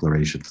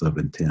declarations of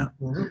intent.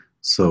 Mm-hmm.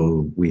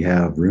 So we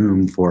have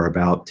room for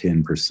about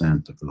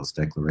 10% of those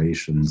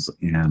declarations,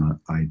 and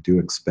I do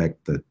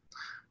expect that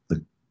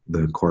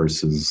the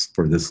courses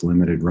for this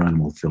limited run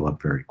will fill up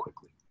very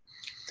quickly.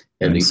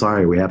 And I'm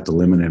sorry we have to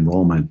limit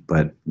enrollment,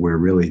 but we're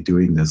really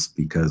doing this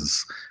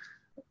because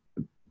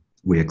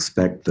we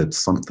expect that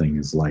something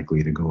is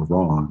likely to go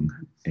wrong,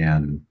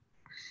 and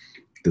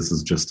this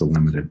is just a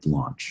limited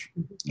launch.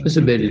 It's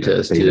a beta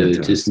test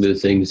to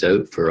smooth things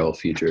out for all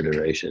future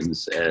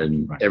iterations,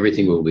 and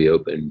everything will be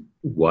open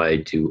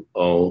wide to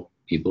all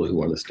people who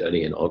want to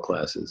study in all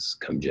classes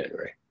come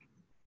January.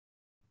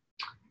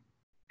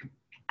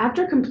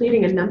 After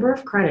completing a number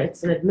of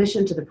credits and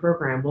admission to the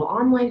program, will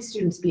online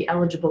students be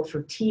eligible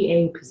for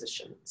TA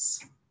positions?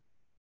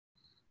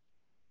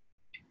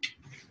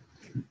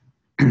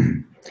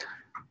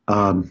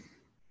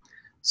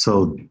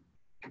 So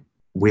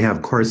we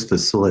have course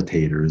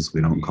facilitators. We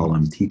don't call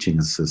them teaching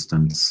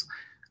assistants.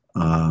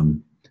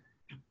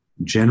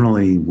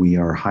 Generally, we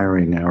are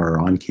hiring our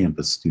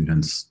on-campus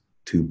students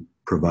to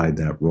provide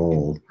that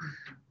role.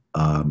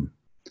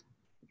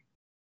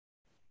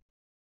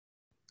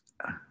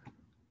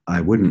 I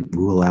wouldn't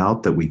rule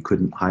out that we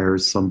couldn't hire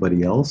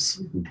somebody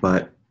else,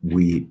 but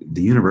the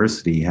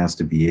university has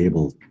to be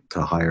able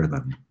to hire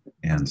them.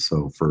 And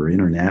so for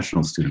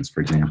international students, for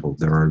example,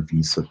 there are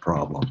visa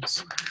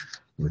problems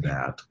with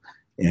that.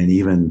 And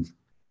even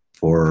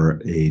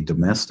for a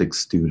domestic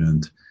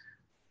student,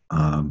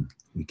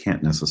 we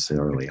can't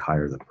necessarily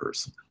hire the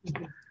person.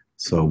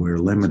 So we're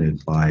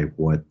limited by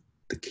what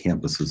the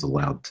campus is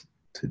allowed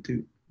to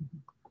do.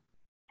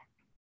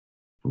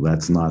 Well,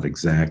 that's not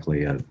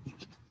exactly a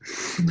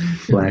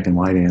black and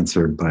white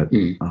answer, but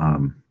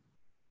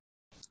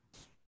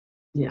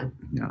yeah.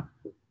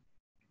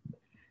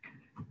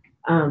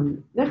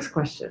 Next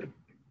question.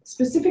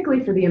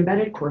 Specifically for the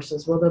embedded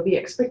courses, will there be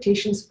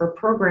expectations for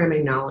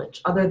programming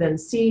knowledge other than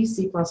C,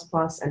 C++,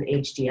 and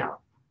HDLs?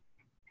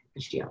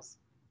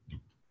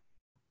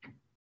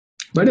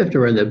 Might have to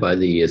run that by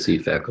the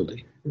ESE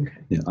faculty. Okay.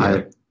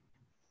 Yeah,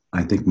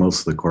 I think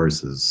most of the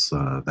courses,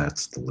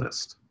 that's the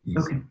list.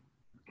 Okay.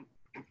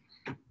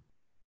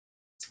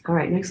 All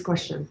right, next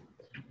question.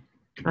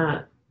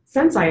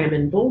 Since I am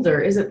in Boulder,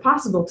 is it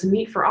possible to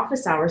meet for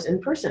office hours in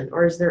person,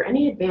 or is there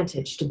any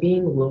advantage to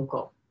being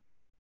local?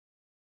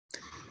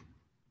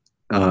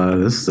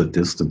 This is a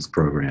distance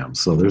program,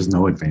 so there's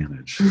no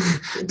advantage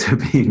to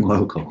being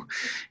local.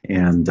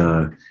 And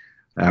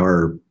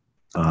our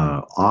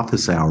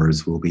office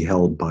hours will be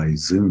held by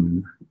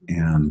Zoom,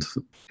 and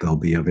they'll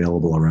be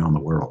available around the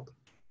world.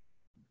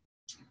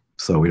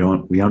 So we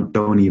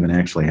don't even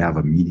actually have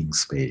a meeting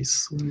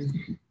space.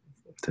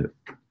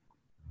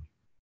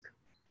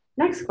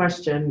 Next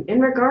question.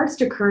 In regards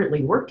to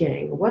currently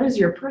working, what is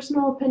your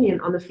personal opinion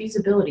on the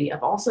feasibility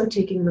of also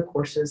taking the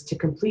courses to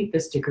complete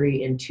this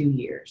degree in 2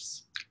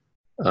 years?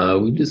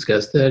 We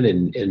discussed that,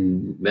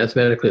 and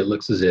mathematically, it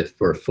looks as if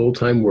for a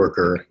full-time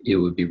worker, it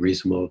would be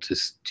reasonable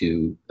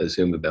to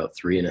assume about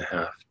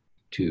 3.5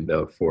 to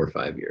about 4 or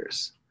 5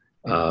 years.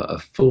 A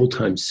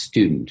full-time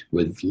student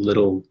with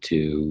little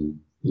to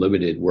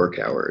limited work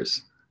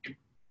hours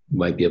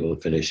might be able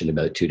to finish in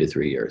about 2 to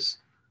 3 years.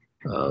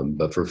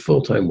 But for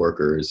full-time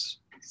workers,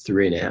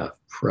 3.5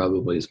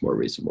 probably is more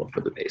reasonable for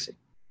the pacing.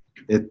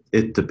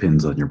 It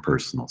depends on your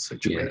personal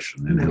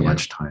situation and how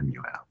much time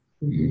you have.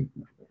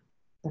 Mm-hmm.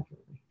 Definitely.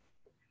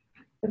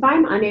 If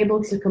I'm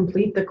unable to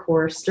complete the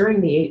course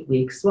during the 8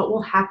 weeks, what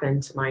will happen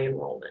to my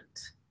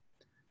enrollment?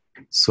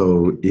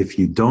 So if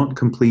you don't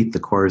complete the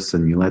course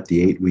and you let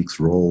the 8 weeks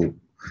roll,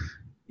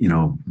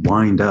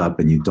 wind up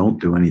and you don't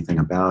do anything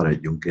about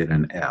it, you'll get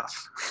an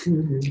F,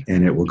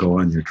 and it will go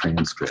on your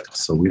transcript.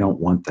 So we don't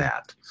want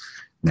that.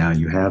 Now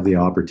you have the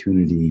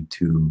opportunity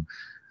to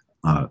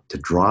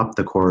drop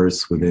the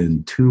course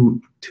within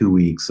two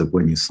weeks of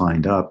when you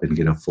signed up and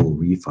get a full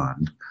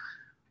refund.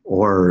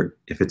 Or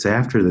if it's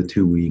after the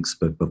 2 weeks,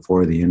 but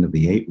before the end of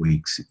the 8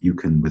 weeks, you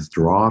can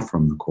withdraw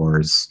from the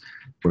course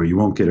where you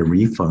won't get a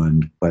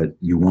refund, but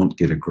you won't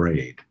get a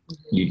grade.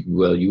 You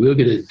will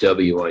get a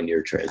W on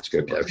your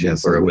transcript actually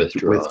for a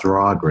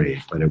withdraw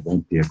grade, but it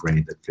won't be a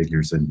grade that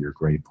figures into your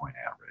grade point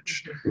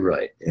average.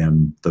 Right.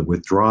 And the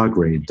withdraw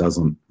grade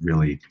doesn't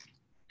really,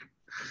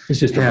 it's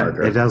just a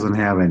marker. It doesn't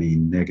have any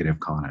negative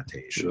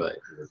connotation. Right.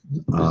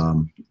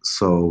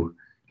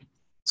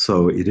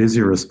 So it is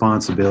your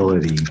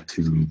responsibility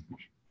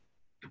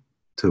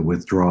to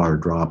withdraw or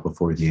drop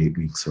before the 8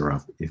 weeks are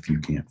up if you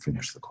can't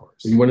finish the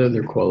course. And one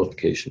other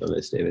qualification on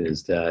this statement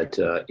is that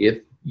if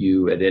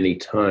you at any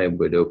time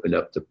would open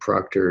up the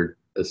proctored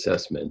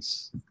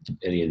assessments,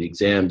 any of the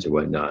exams or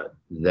whatnot,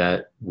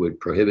 that would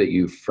prohibit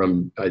you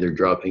from either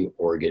dropping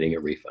or getting a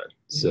refund.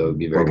 So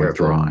be very careful.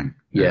 Withdrawing.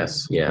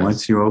 Yes. Yeah.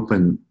 Once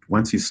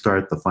you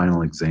start the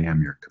final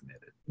exam, you're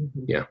committed.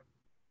 Yeah.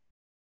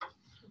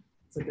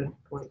 That's a good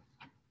point.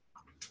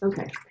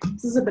 Okay,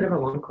 this is a bit of a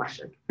long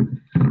question.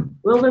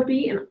 Will there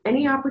be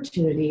any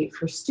opportunity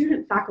for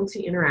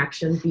student-faculty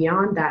interaction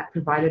beyond that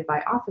provided by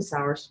office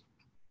hours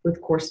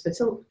with course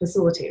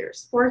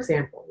facilitators? For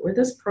example, would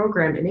this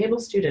program enable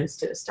students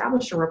to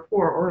establish a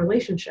rapport or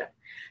relationship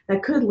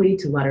that could lead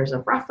to letters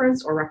of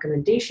reference or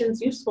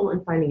recommendations useful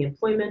in finding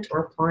employment or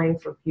applying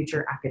for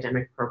future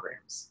academic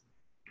programs?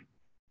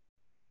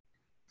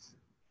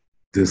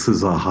 This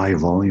is a high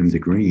volume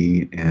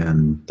degree,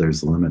 and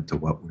there's a limit to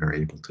what we're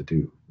able to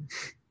do.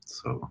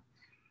 So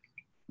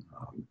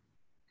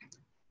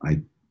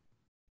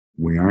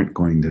we aren't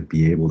going to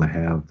be able to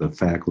have the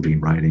faculty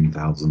writing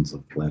thousands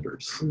of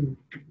letters.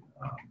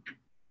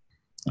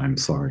 I'm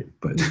sorry,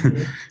 but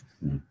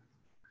yeah.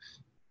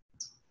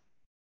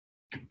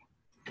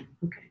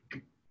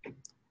 Okay.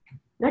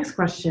 Next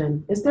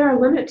question. Is there a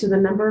limit to the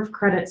number of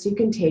credits you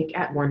can take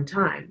at one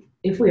time?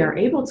 If we are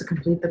able to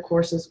complete the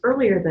courses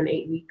earlier than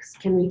 8 weeks,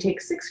 can we take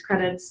 6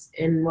 credits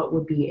in what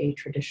would be a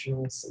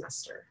traditional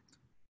semester?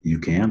 You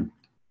can.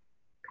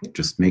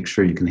 Just make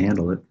sure you can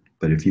handle it.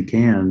 But if you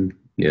can,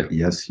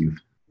 yes.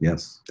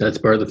 That's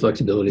part of the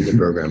flexibility of the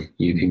program.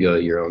 You can go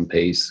at your own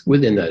pace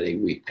within that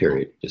 8-week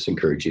period. Just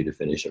encourage you to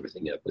finish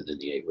everything up within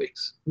the 8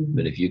 weeks.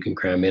 But if you can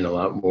cram in a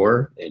lot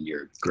more and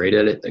you're great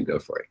at it, then go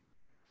for it.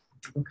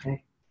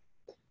 Okay.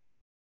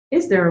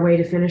 Is there a way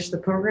to finish the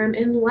program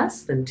in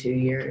less than 2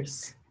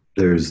 years?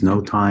 There's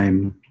no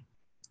time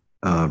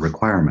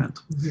requirement.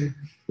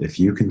 If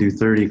you can do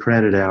 30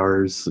 credit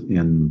hours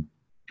in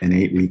an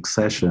 8-week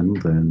session,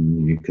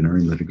 then you can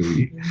earn the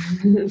degree.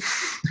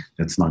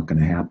 It's not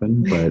going to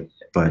happen,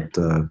 but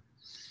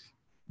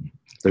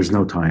there's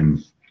no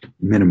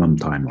minimum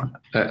time limit.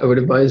 I would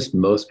advise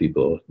most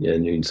people,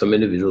 and some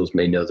individuals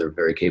may know they're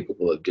very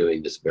capable of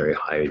doing this very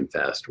high and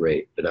fast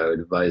rate, but I would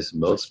advise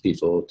most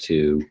people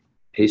to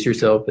pace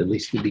yourself at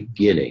least in the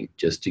beginning,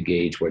 just to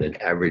gauge what an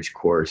average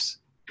course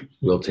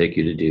will take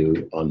you to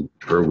do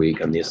per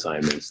week on the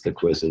assignments, the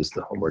quizzes,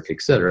 the homework,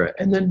 etc.,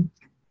 and then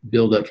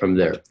build up from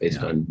there based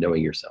on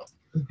knowing yourself.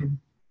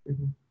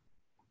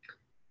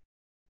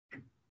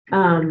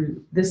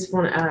 This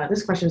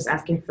question is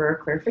asking for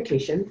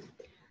clarification.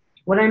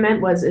 What I meant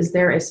was, is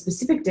there a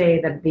specific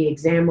day that the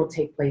exam will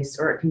take place,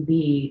 or it can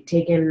be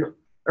taken,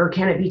 or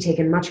can it be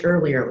taken much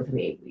earlier within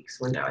the 8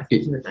 weeks window? I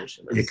think you had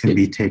mentioned this. It can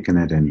be taken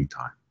at any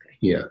time.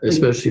 Yeah,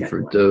 especially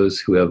for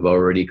those who have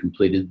already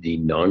completed the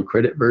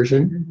non-credit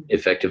version.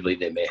 Effectively,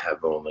 they may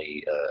have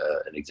only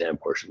an exam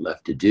portion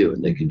left to do,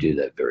 and they can do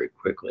that very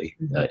quickly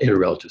in a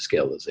relative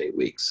scale as 8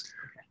 weeks.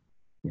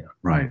 Yeah.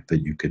 Right,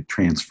 that you could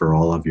transfer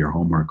all of your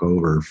homework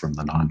over from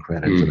the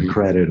non-credit to the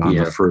credit on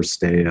the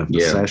first day of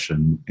the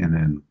session and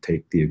then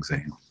take the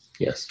exam.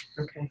 Yes.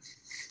 Okay.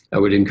 I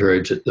would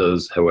encourage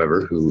those,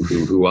 however,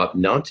 who opt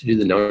not to do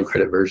the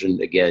non-credit version,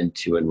 again,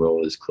 to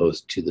enroll as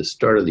close to the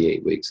start of the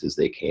 8 weeks as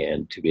they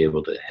can to be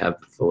able to have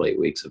the full 8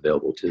 weeks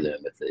available to them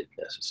if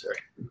necessary.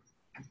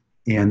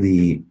 And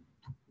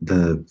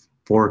the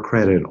 4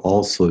 credit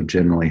also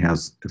generally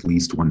has at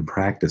least one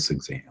practice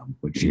exam,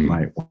 which you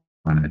might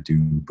want to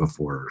do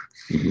before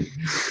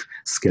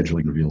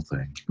scheduling the real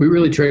thing. We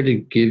really try to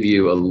give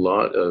you a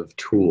lot of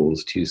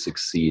tools to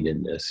succeed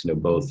in this,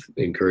 both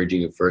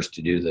encouraging you first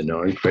to do the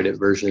non-credit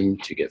version,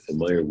 to get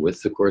familiar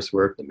with the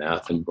coursework, the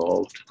math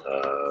involved,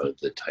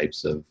 the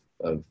types of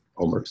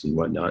homeworks and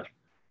whatnot,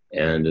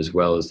 and as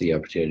well as the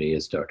opportunity,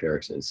 as Dr.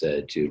 Erickson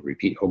said, to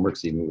repeat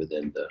homeworks even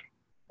within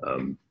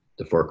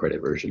the 4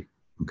 credit version.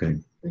 Okay.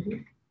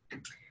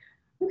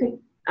 Okay.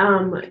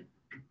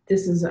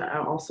 This is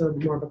also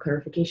more of a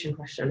clarification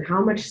question.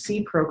 How much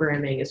C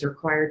programming is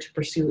required to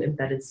pursue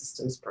embedded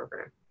systems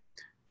program?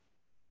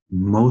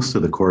 Most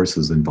of the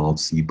courses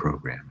involve C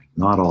programming,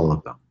 not all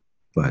of them,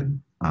 but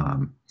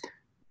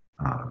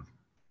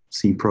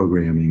C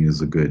programming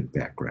is a good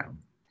background.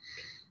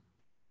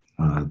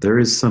 There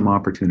is some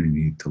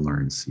opportunity to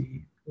learn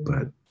C,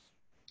 but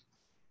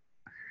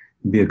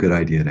it'd be a good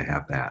idea to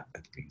have that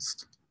at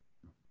least.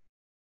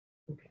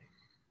 Okay.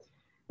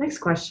 Next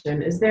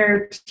question, is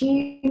there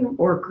team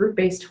or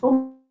group-based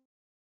homework?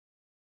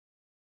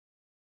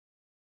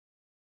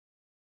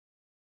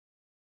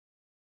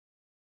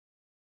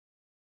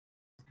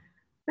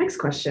 Next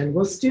question,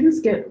 will students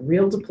get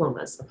real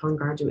diplomas upon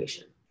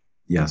graduation?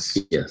 Yes.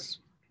 Yes.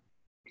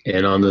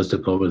 And on those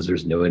diplomas,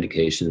 there's no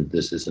indication that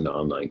this is an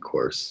online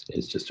course.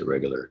 It's just a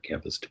regular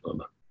campus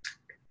diploma.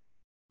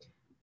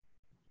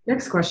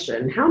 Next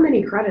question, how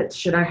many credits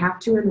should I have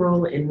to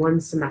enroll in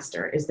one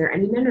semester? Is there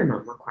any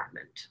minimum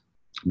requirement?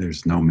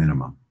 There's no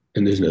minimum.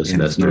 And there's no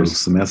And there's no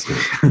semester.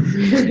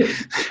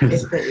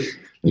 It's the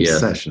Yeah,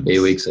 sessions.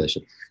 8-week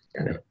session.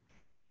 Got it.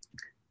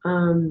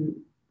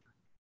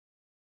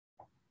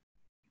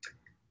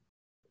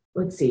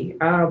 Let's see.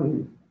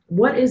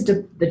 What is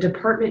the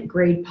department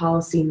grade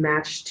policy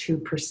match to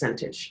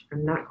percentage?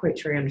 I'm not quite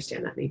sure I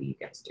understand that. Maybe you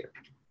guys do.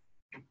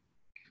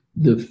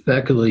 The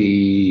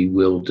faculty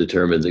will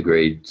determine the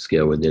grade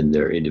scale within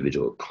their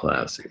individual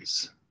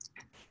classes.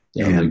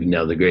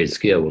 Now the grade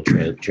scale will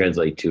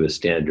translate to a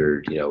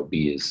standard,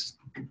 B is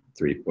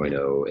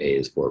 3.0, A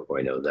is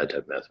 4.0, that type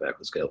of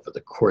mathematical scale for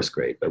the course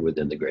grade, but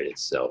within the grade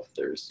itself,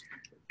 there's...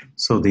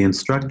 So the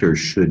instructor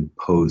should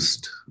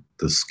post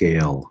the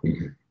scale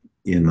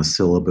in the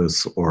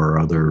syllabus or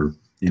other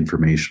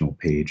informational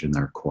page in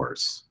their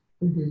course.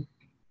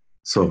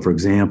 So for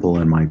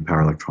example, in my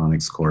power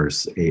electronics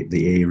course,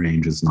 the A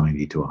range is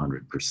 90 to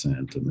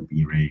 100%, and the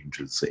B range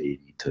is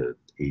 80 to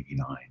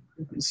 89,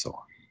 and so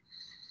on.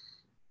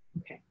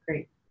 Okay,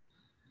 great.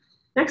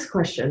 Next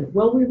question,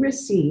 will we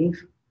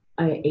receive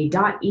a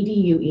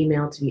 .edu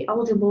email to be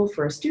eligible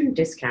for a student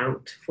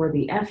discount for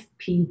the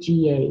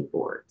FPGA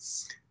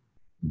boards?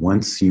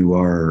 Once you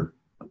are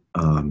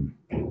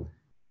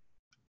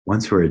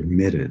once you're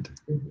admitted,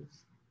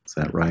 is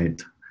that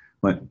right?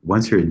 But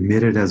once you're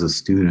admitted as a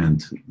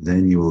student,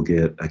 then you will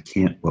get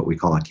what we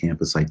call a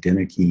campus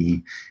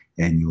identity,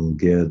 and you'll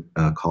get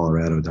a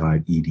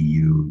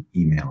colorado.edu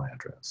email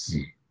address.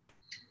 Okay,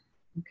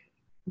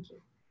 thank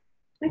you.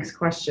 Next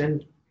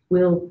question,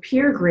 will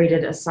peer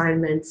graded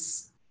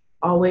assignments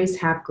always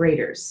have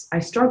graders? I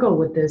struggle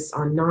with this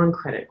on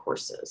non-credit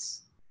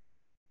courses.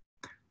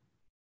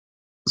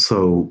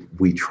 So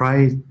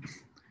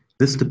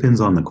this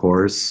depends on the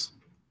course.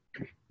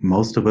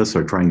 Most of us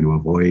are trying to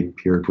avoid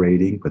peer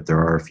grading, but there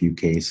are a few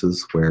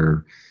cases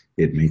where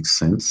it makes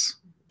sense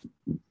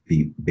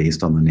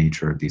based on the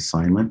nature of the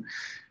assignment.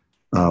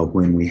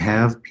 When we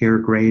have peer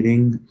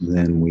grading,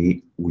 then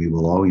we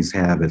will always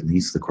have at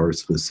least the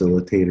course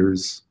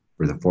facilitators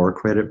for the 4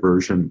 credit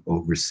version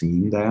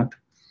overseeing that,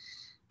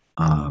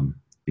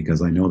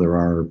 because I know there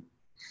are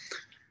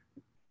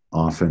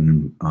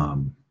often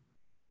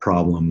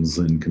problems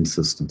and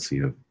consistency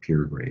of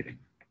peer grading.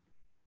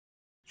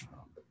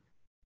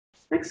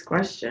 Next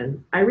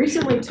question. I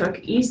recently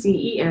took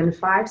ECEN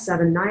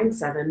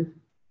 5797,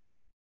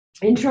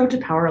 Intro to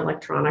Power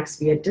Electronics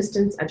via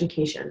distance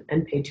education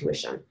and paid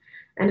tuition,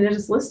 and it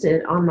is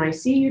listed on my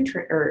CU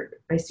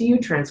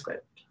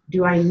transcript.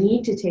 Do I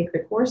need to take the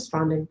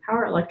corresponding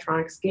Power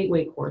Electronics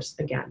Gateway course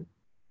again?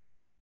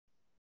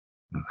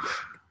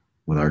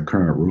 With our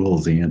current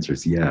rules, the answer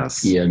is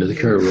yes. Yeah, under the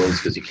current rules,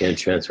 because you can't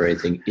transfer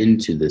anything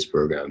into this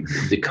program.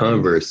 The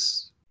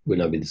converse would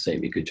not be the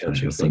same. You could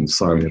transfer things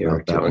from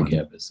here to on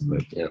campus,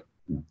 but yeah.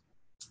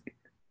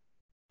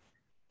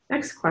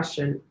 Next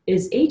question,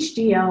 is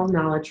HDL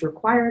knowledge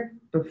required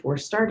before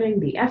starting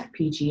the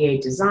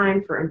FPGA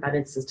design for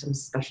embedded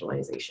systems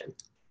specialization?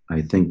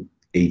 I think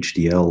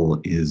learning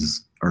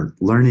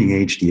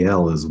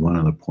HDL is one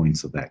of the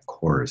points of that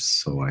course,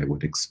 so I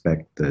would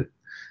expect that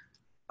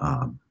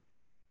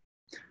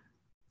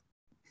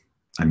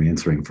I'm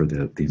answering for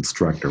the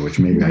instructor, which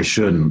maybe I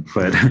shouldn't,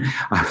 but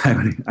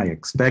I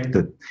expect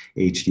that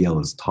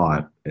HDL is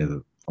taught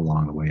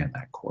along the way in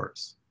that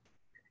course.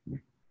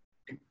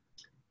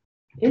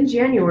 In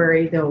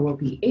January, there will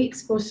be 8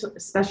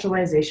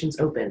 specializations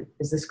open.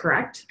 Is this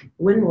correct?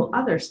 When will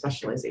other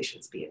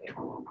specializations be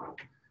available?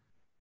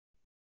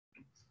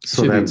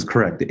 So that's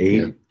correct.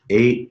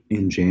 8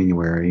 in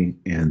January,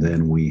 and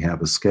then we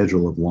have a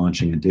schedule of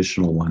launching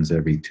additional ones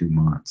every 2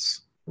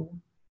 months.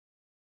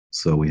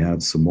 So we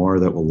have some more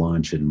that will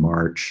launch in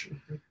March,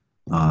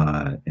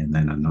 and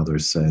then another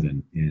set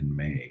in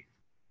May.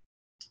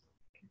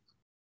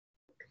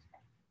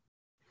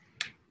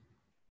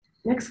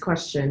 Next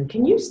question.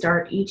 Can you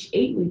start each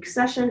 8-week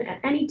session at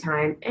any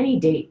time, any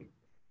date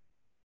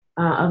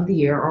of the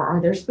year, or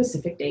are there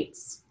specific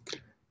dates?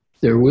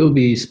 There will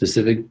be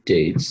specific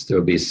dates. There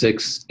will be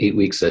 6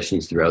 8-week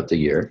sessions throughout the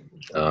year.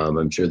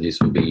 I'm sure these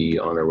will be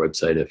on our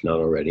website if not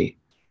already.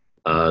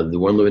 The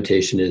one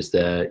limitation is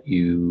that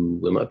you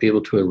will not be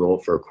able to enroll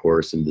for a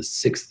course in the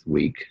 6th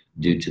week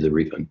due to the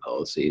refund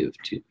policy of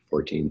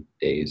 14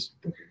 days.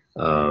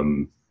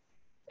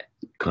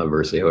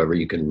 Conversely, however,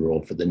 you can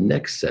enroll for the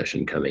next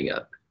session coming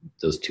up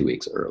those 2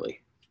 weeks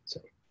early.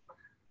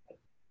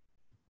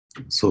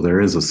 So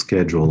there is a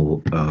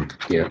schedule of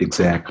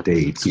exact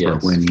dates for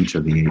when each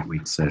of the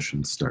 8-week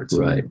sessions starts.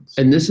 Right.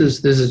 And this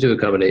is to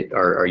accommodate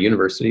our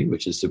university,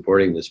 which is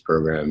supporting this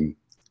program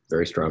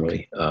very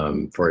strongly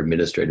for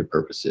administrative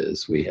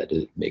purposes. We had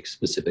to make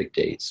specific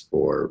dates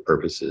for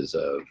purposes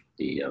of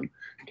the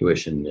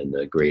tuition and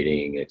the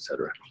grading, et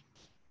cetera,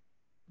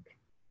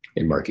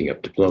 and marking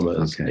up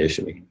diplomas and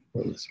issuing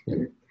diplomas.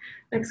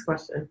 Next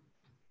question.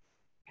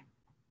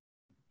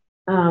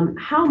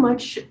 How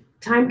much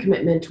time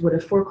commitment would a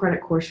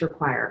 4-credit course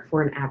require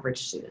for an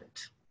average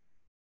student?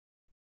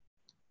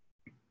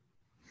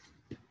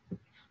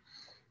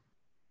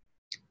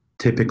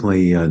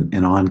 Typically,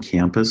 an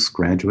on-campus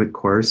graduate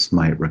course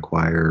might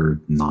require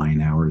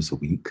 9 hours a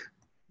week,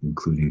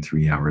 including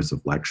 3 hours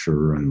of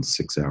lecture and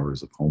 6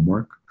 hours of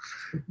homework.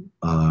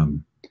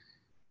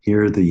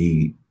 Here,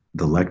 the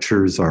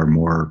lectures are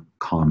more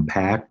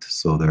compact,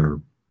 so they're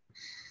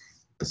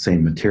the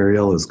same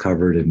material is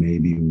covered in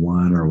maybe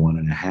 1 or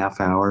 1.5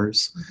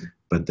 hours,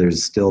 but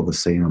there's still the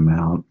same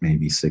amount,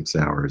 maybe 6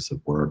 hours of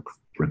work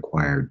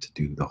required to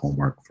do the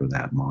homework for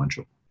that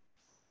module.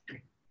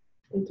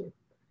 Thank you.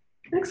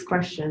 Next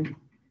question.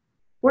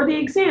 For the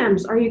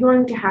exams, are you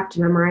going to have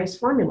to memorize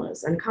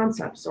formulas and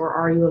concepts, or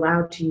are you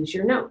allowed to use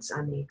your notes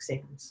on the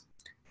exams?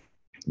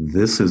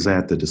 This is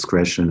at the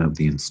discretion of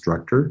the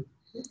instructor.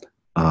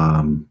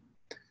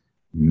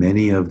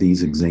 Many of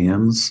these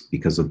exams,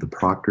 because of the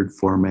proctored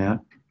format,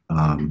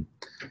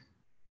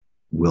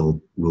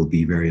 will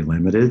be very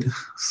limited.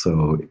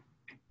 So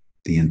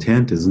the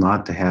intent is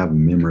not to have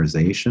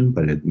memorization,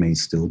 but it may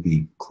still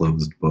be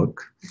closed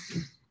book.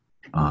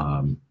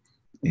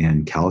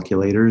 And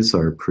calculators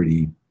are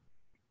pretty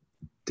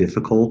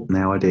difficult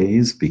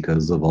nowadays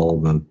because of all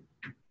the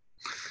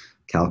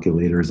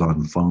calculators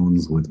on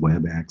phones with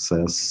web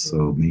access.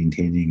 So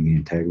maintaining the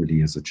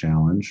integrity is a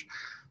challenge.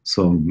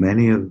 So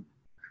many of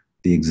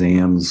the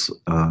exams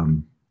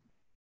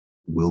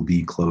will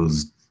be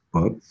closed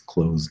book,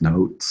 closed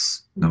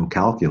notes, no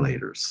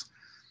calculators.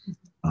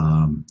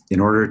 In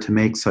order to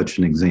make such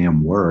an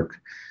exam work,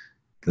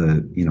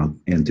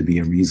 and to be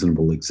a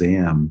reasonable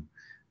exam,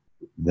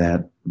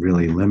 that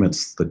really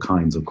limits the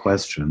kinds of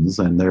questions,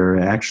 and they're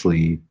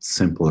actually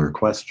simpler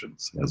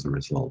questions as a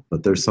result.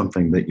 But there's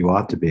something that you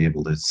ought to be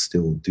able to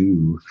still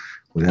do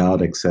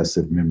without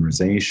excessive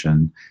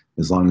memorization,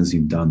 as long as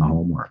you've done the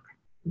homework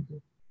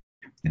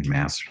and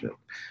mastered it.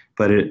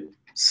 But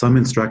some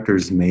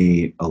instructors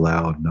may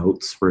allow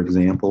notes, for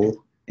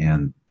example,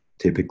 and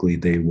typically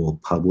they will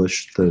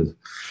publish the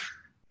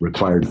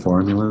required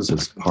formulas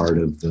as part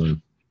of the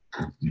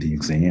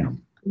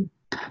exam.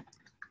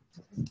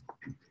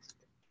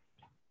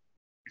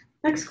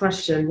 Next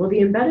question. Will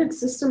the embedded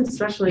system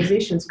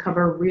specializations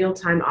cover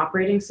real-time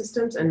operating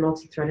systems and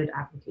multi-threaded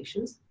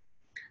applications?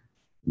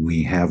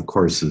 We have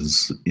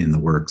courses in the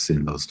works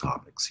in those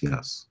topics,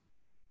 yes.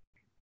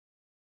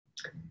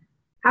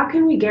 How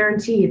can we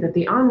guarantee that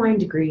the online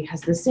degree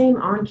has the same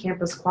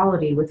on-campus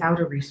quality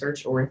without a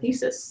research or a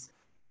thesis?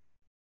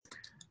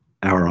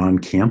 Our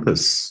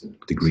on-campus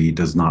degree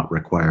does not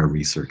require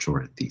research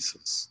or a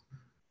thesis.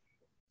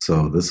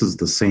 So this is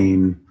the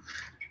same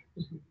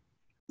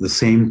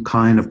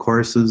kind of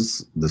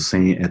courses,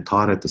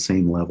 taught at the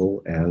same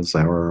level as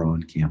our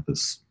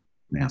on-campus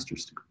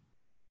master's degree.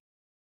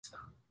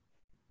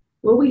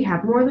 Will we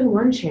have more than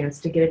one chance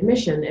to get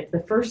admission if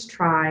the first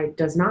try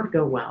does not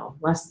go well,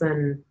 less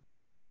than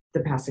the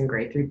passing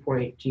grade,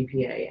 3-point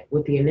GPA,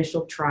 with the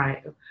initial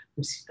try,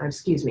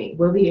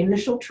 will the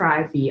initial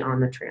try be on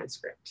the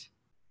transcript?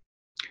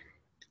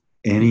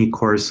 Any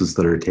courses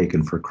that are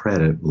taken for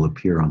credit will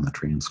appear on the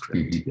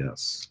transcript,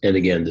 yes. And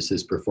again, this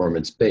is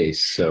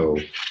performance-based, so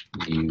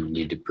you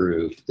need to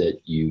prove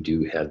that you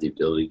do have the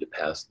ability to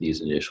pass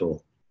these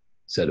initial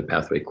set of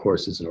pathway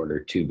courses in order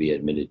to be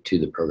admitted to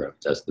the program.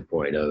 That's the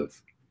point of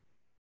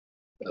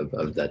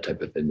that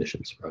type of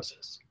admissions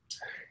process.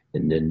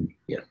 And then,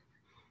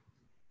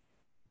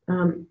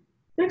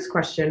 Next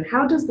question.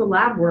 How does the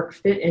lab work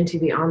fit into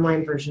the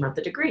online version of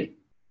the degree?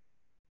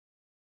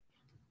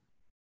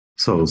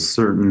 So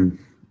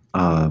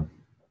I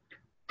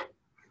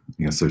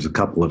guess there's a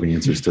couple of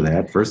answers to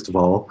that. First of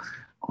all,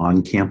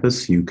 on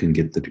campus, you can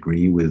get the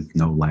degree with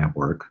no lab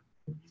work.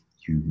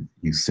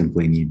 you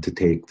simply need to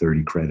take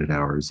 30 credit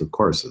hours of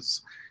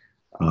courses.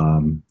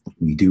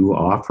 We do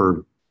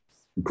offer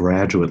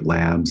graduate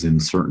labs in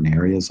certain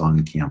areas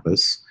on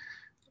campus.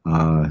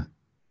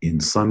 In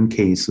some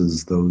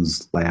cases,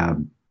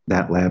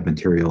 that lab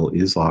material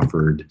is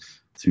offered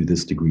through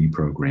this degree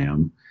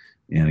program.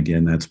 And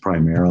again, that's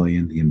primarily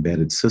in the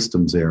embedded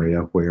systems area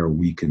where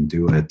we can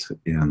do it,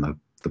 and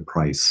the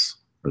price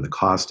or the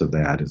cost of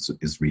that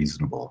is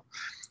reasonable.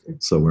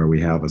 So where we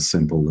have a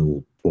simple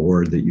little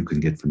board that you can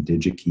get from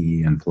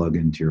DigiKey and plug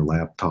into your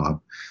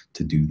laptop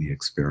to do the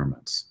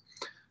experiments.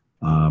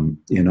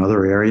 In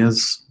other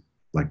areas,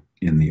 like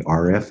in the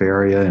RF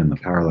area, in the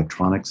power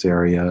electronics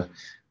area,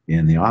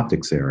 in the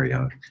optics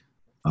area,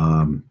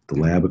 the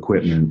lab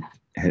equipment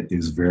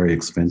is very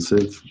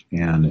expensive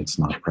and it's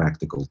not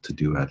practical to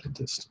do at a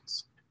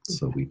distance.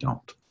 So we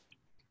don't.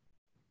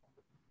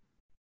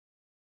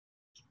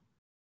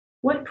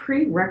 What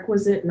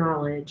prerequisite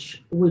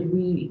knowledge would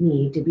we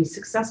need to be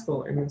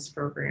successful in this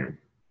program?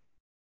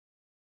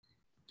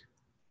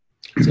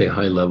 Say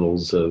high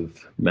levels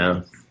of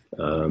math,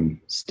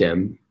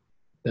 STEM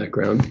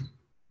background,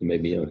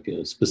 maybe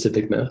a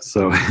specific math.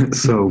 So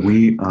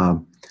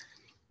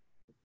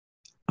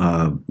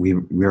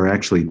we're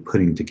actually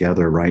putting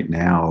together right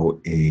now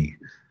a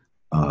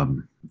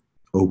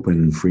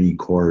open free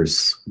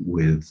course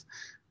with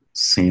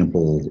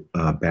sample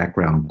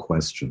background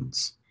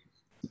questions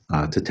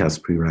to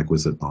test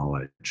prerequisite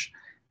knowledge.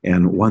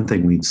 And one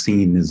thing we've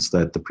seen is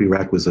that the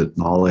prerequisite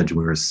knowledge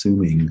we're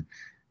assuming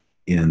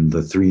in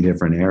the three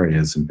different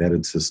areas,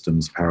 embedded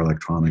systems, power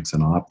electronics,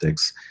 and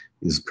optics,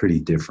 is pretty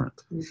different.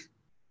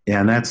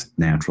 And that's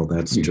natural.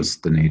 That's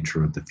just the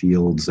nature of the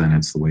fields, and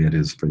it's the way it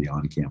is for the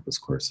on-campus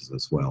courses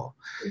as well.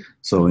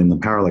 So in the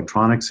power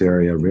electronics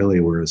area, really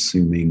we're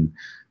assuming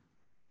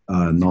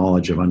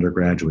knowledge of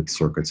undergraduate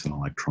circuits and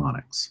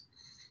electronics.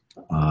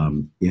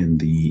 In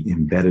the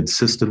embedded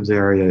systems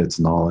area, it's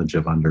knowledge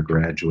of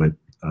undergraduate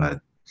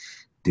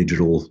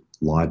digital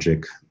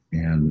logic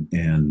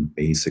and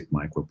basic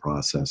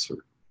microprocessor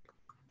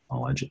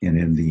knowledge. And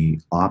in the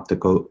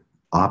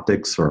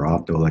optics or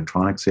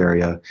optoelectronics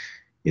area,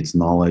 it's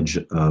knowledge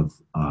of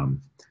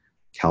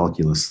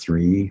calculus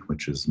 3,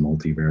 which is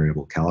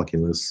multivariable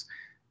calculus,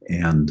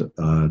 and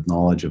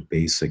knowledge of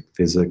basic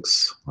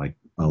physics like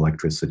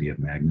electricity and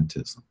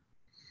magnetism.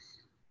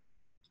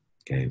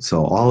 Okay,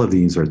 so all of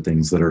these are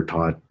things that are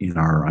taught in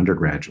our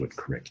undergraduate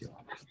curriculum.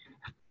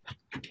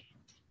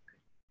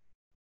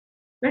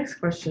 Next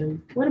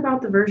question. What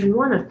about the version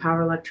 1 of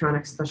power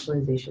electronics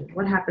specialization?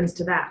 What happens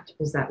to that?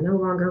 Is that no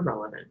longer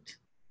relevant?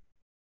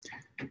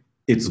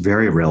 It's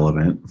very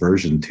relevant.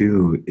 Version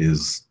 2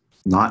 is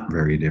not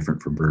very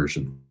different from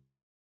version 1.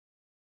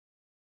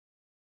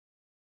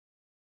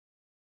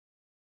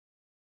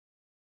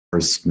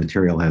 Course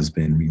material has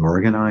been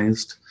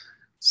reorganized.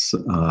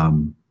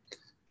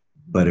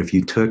 But if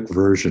you took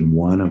version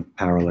 1 of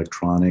power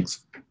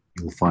electronics,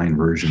 you'll find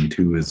version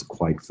 2 is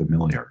quite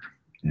familiar.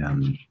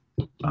 And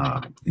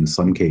in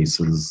some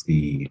cases,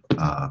 the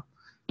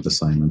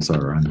assignments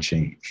are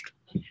unchanged.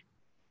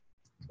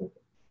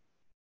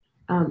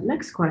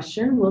 Next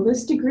question. Will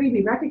this degree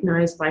be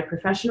recognized by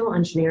professional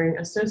engineering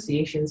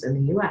associations in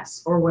the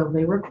US, or will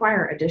they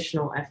require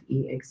additional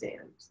FE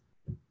exams?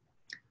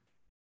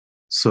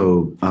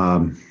 So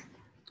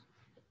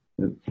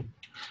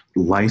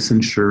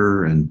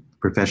licensure and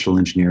professional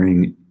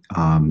engineering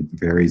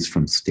varies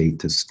from state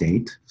to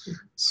state.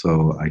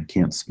 So I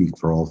can't speak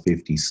for all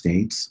 50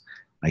 states.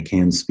 I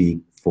can speak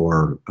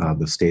for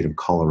the state of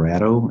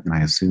Colorado, and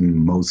I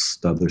assume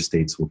most other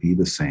states will be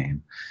the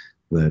same,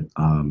 that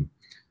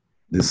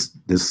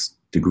this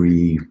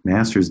degree,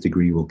 master's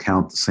degree, will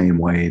count the same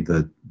way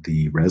that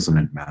the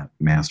resident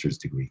master's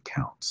degree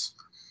counts.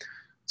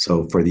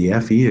 So for the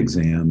FE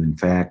exam, in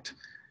fact,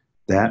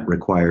 that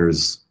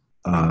requires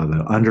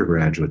the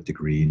undergraduate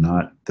degree,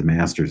 not the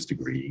master's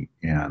degree,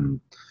 and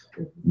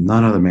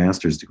none of the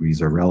master's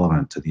degrees are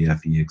relevant to the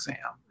FE exam.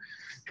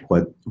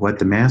 What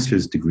the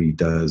master's degree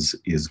does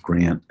is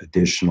grant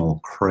additional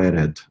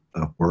credit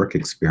of work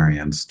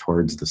experience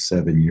towards the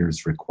 7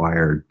 years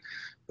required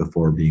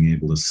before being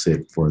able to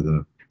sit for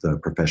the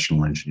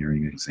professional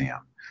engineering exam.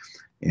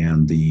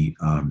 And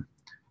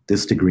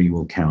this degree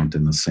will count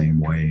in the same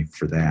way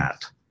for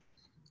that.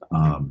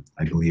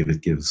 I believe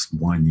it gives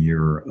 1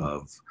 year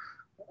of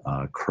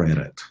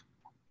credit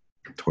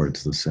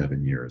towards the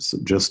 7 years,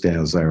 just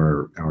as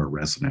our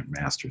resident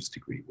master's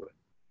degree would.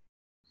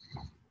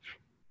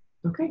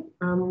 Okay,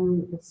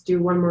 let's do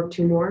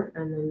two more,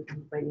 and then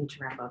I need to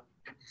wrap up.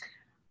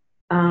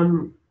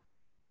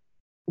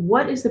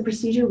 What is the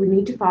procedure we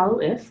need to follow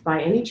if,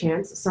 by any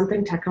chance,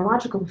 something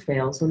technological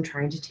fails when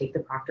trying to take the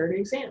proctored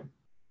exam?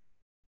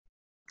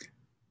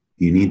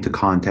 You need to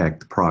contact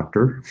the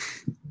proctor,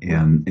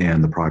 and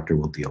the proctor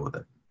will deal with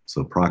it.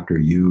 So Proctor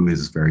U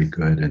is very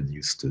good and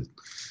used to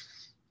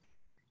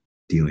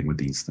dealing with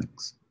these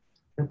things.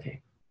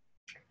 Okay.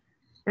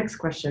 Next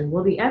question.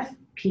 Will the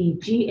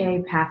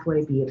FPGA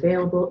pathway be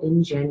available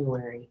in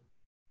January?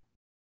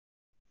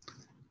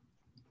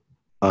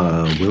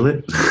 Will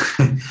it?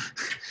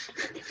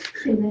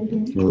 Say that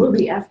again. Will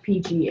the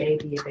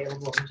FPGA be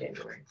available in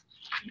January?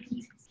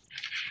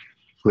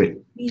 Wait,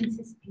 We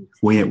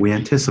anticipate. we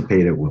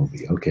anticipate it will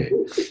be. Okay.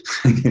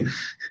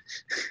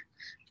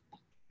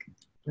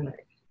 All right.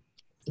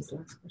 This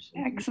last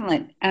question.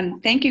 Excellent.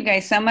 Thank you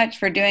guys so much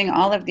for doing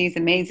all of these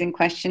amazing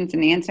questions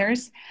and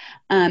answers.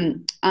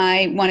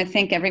 I want to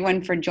thank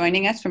everyone for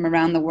joining us from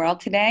around the world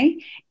today.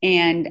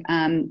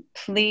 And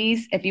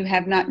please, if you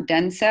have not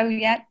done so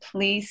yet,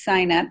 please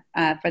sign up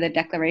for the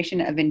Declaration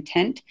of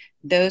Intent.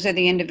 Those are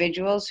the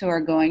individuals who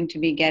are going to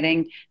be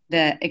getting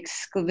the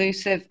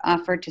exclusive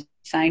offer to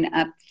sign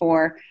up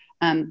for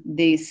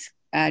these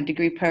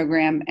degree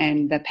program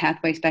and the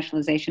pathway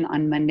specialization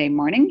on Monday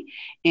morning,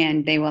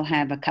 and they will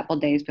have a couple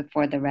days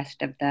before the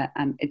rest of the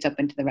it's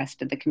open to the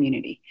rest of the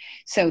community.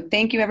 So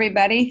thank you,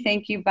 everybody.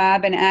 Thank you,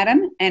 Bob and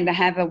Adam, and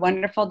have a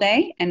wonderful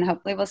day, and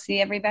hopefully we'll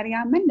see everybody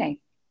on Monday.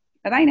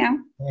 Bye-bye now.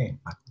 Hey,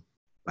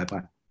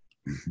 bye-bye.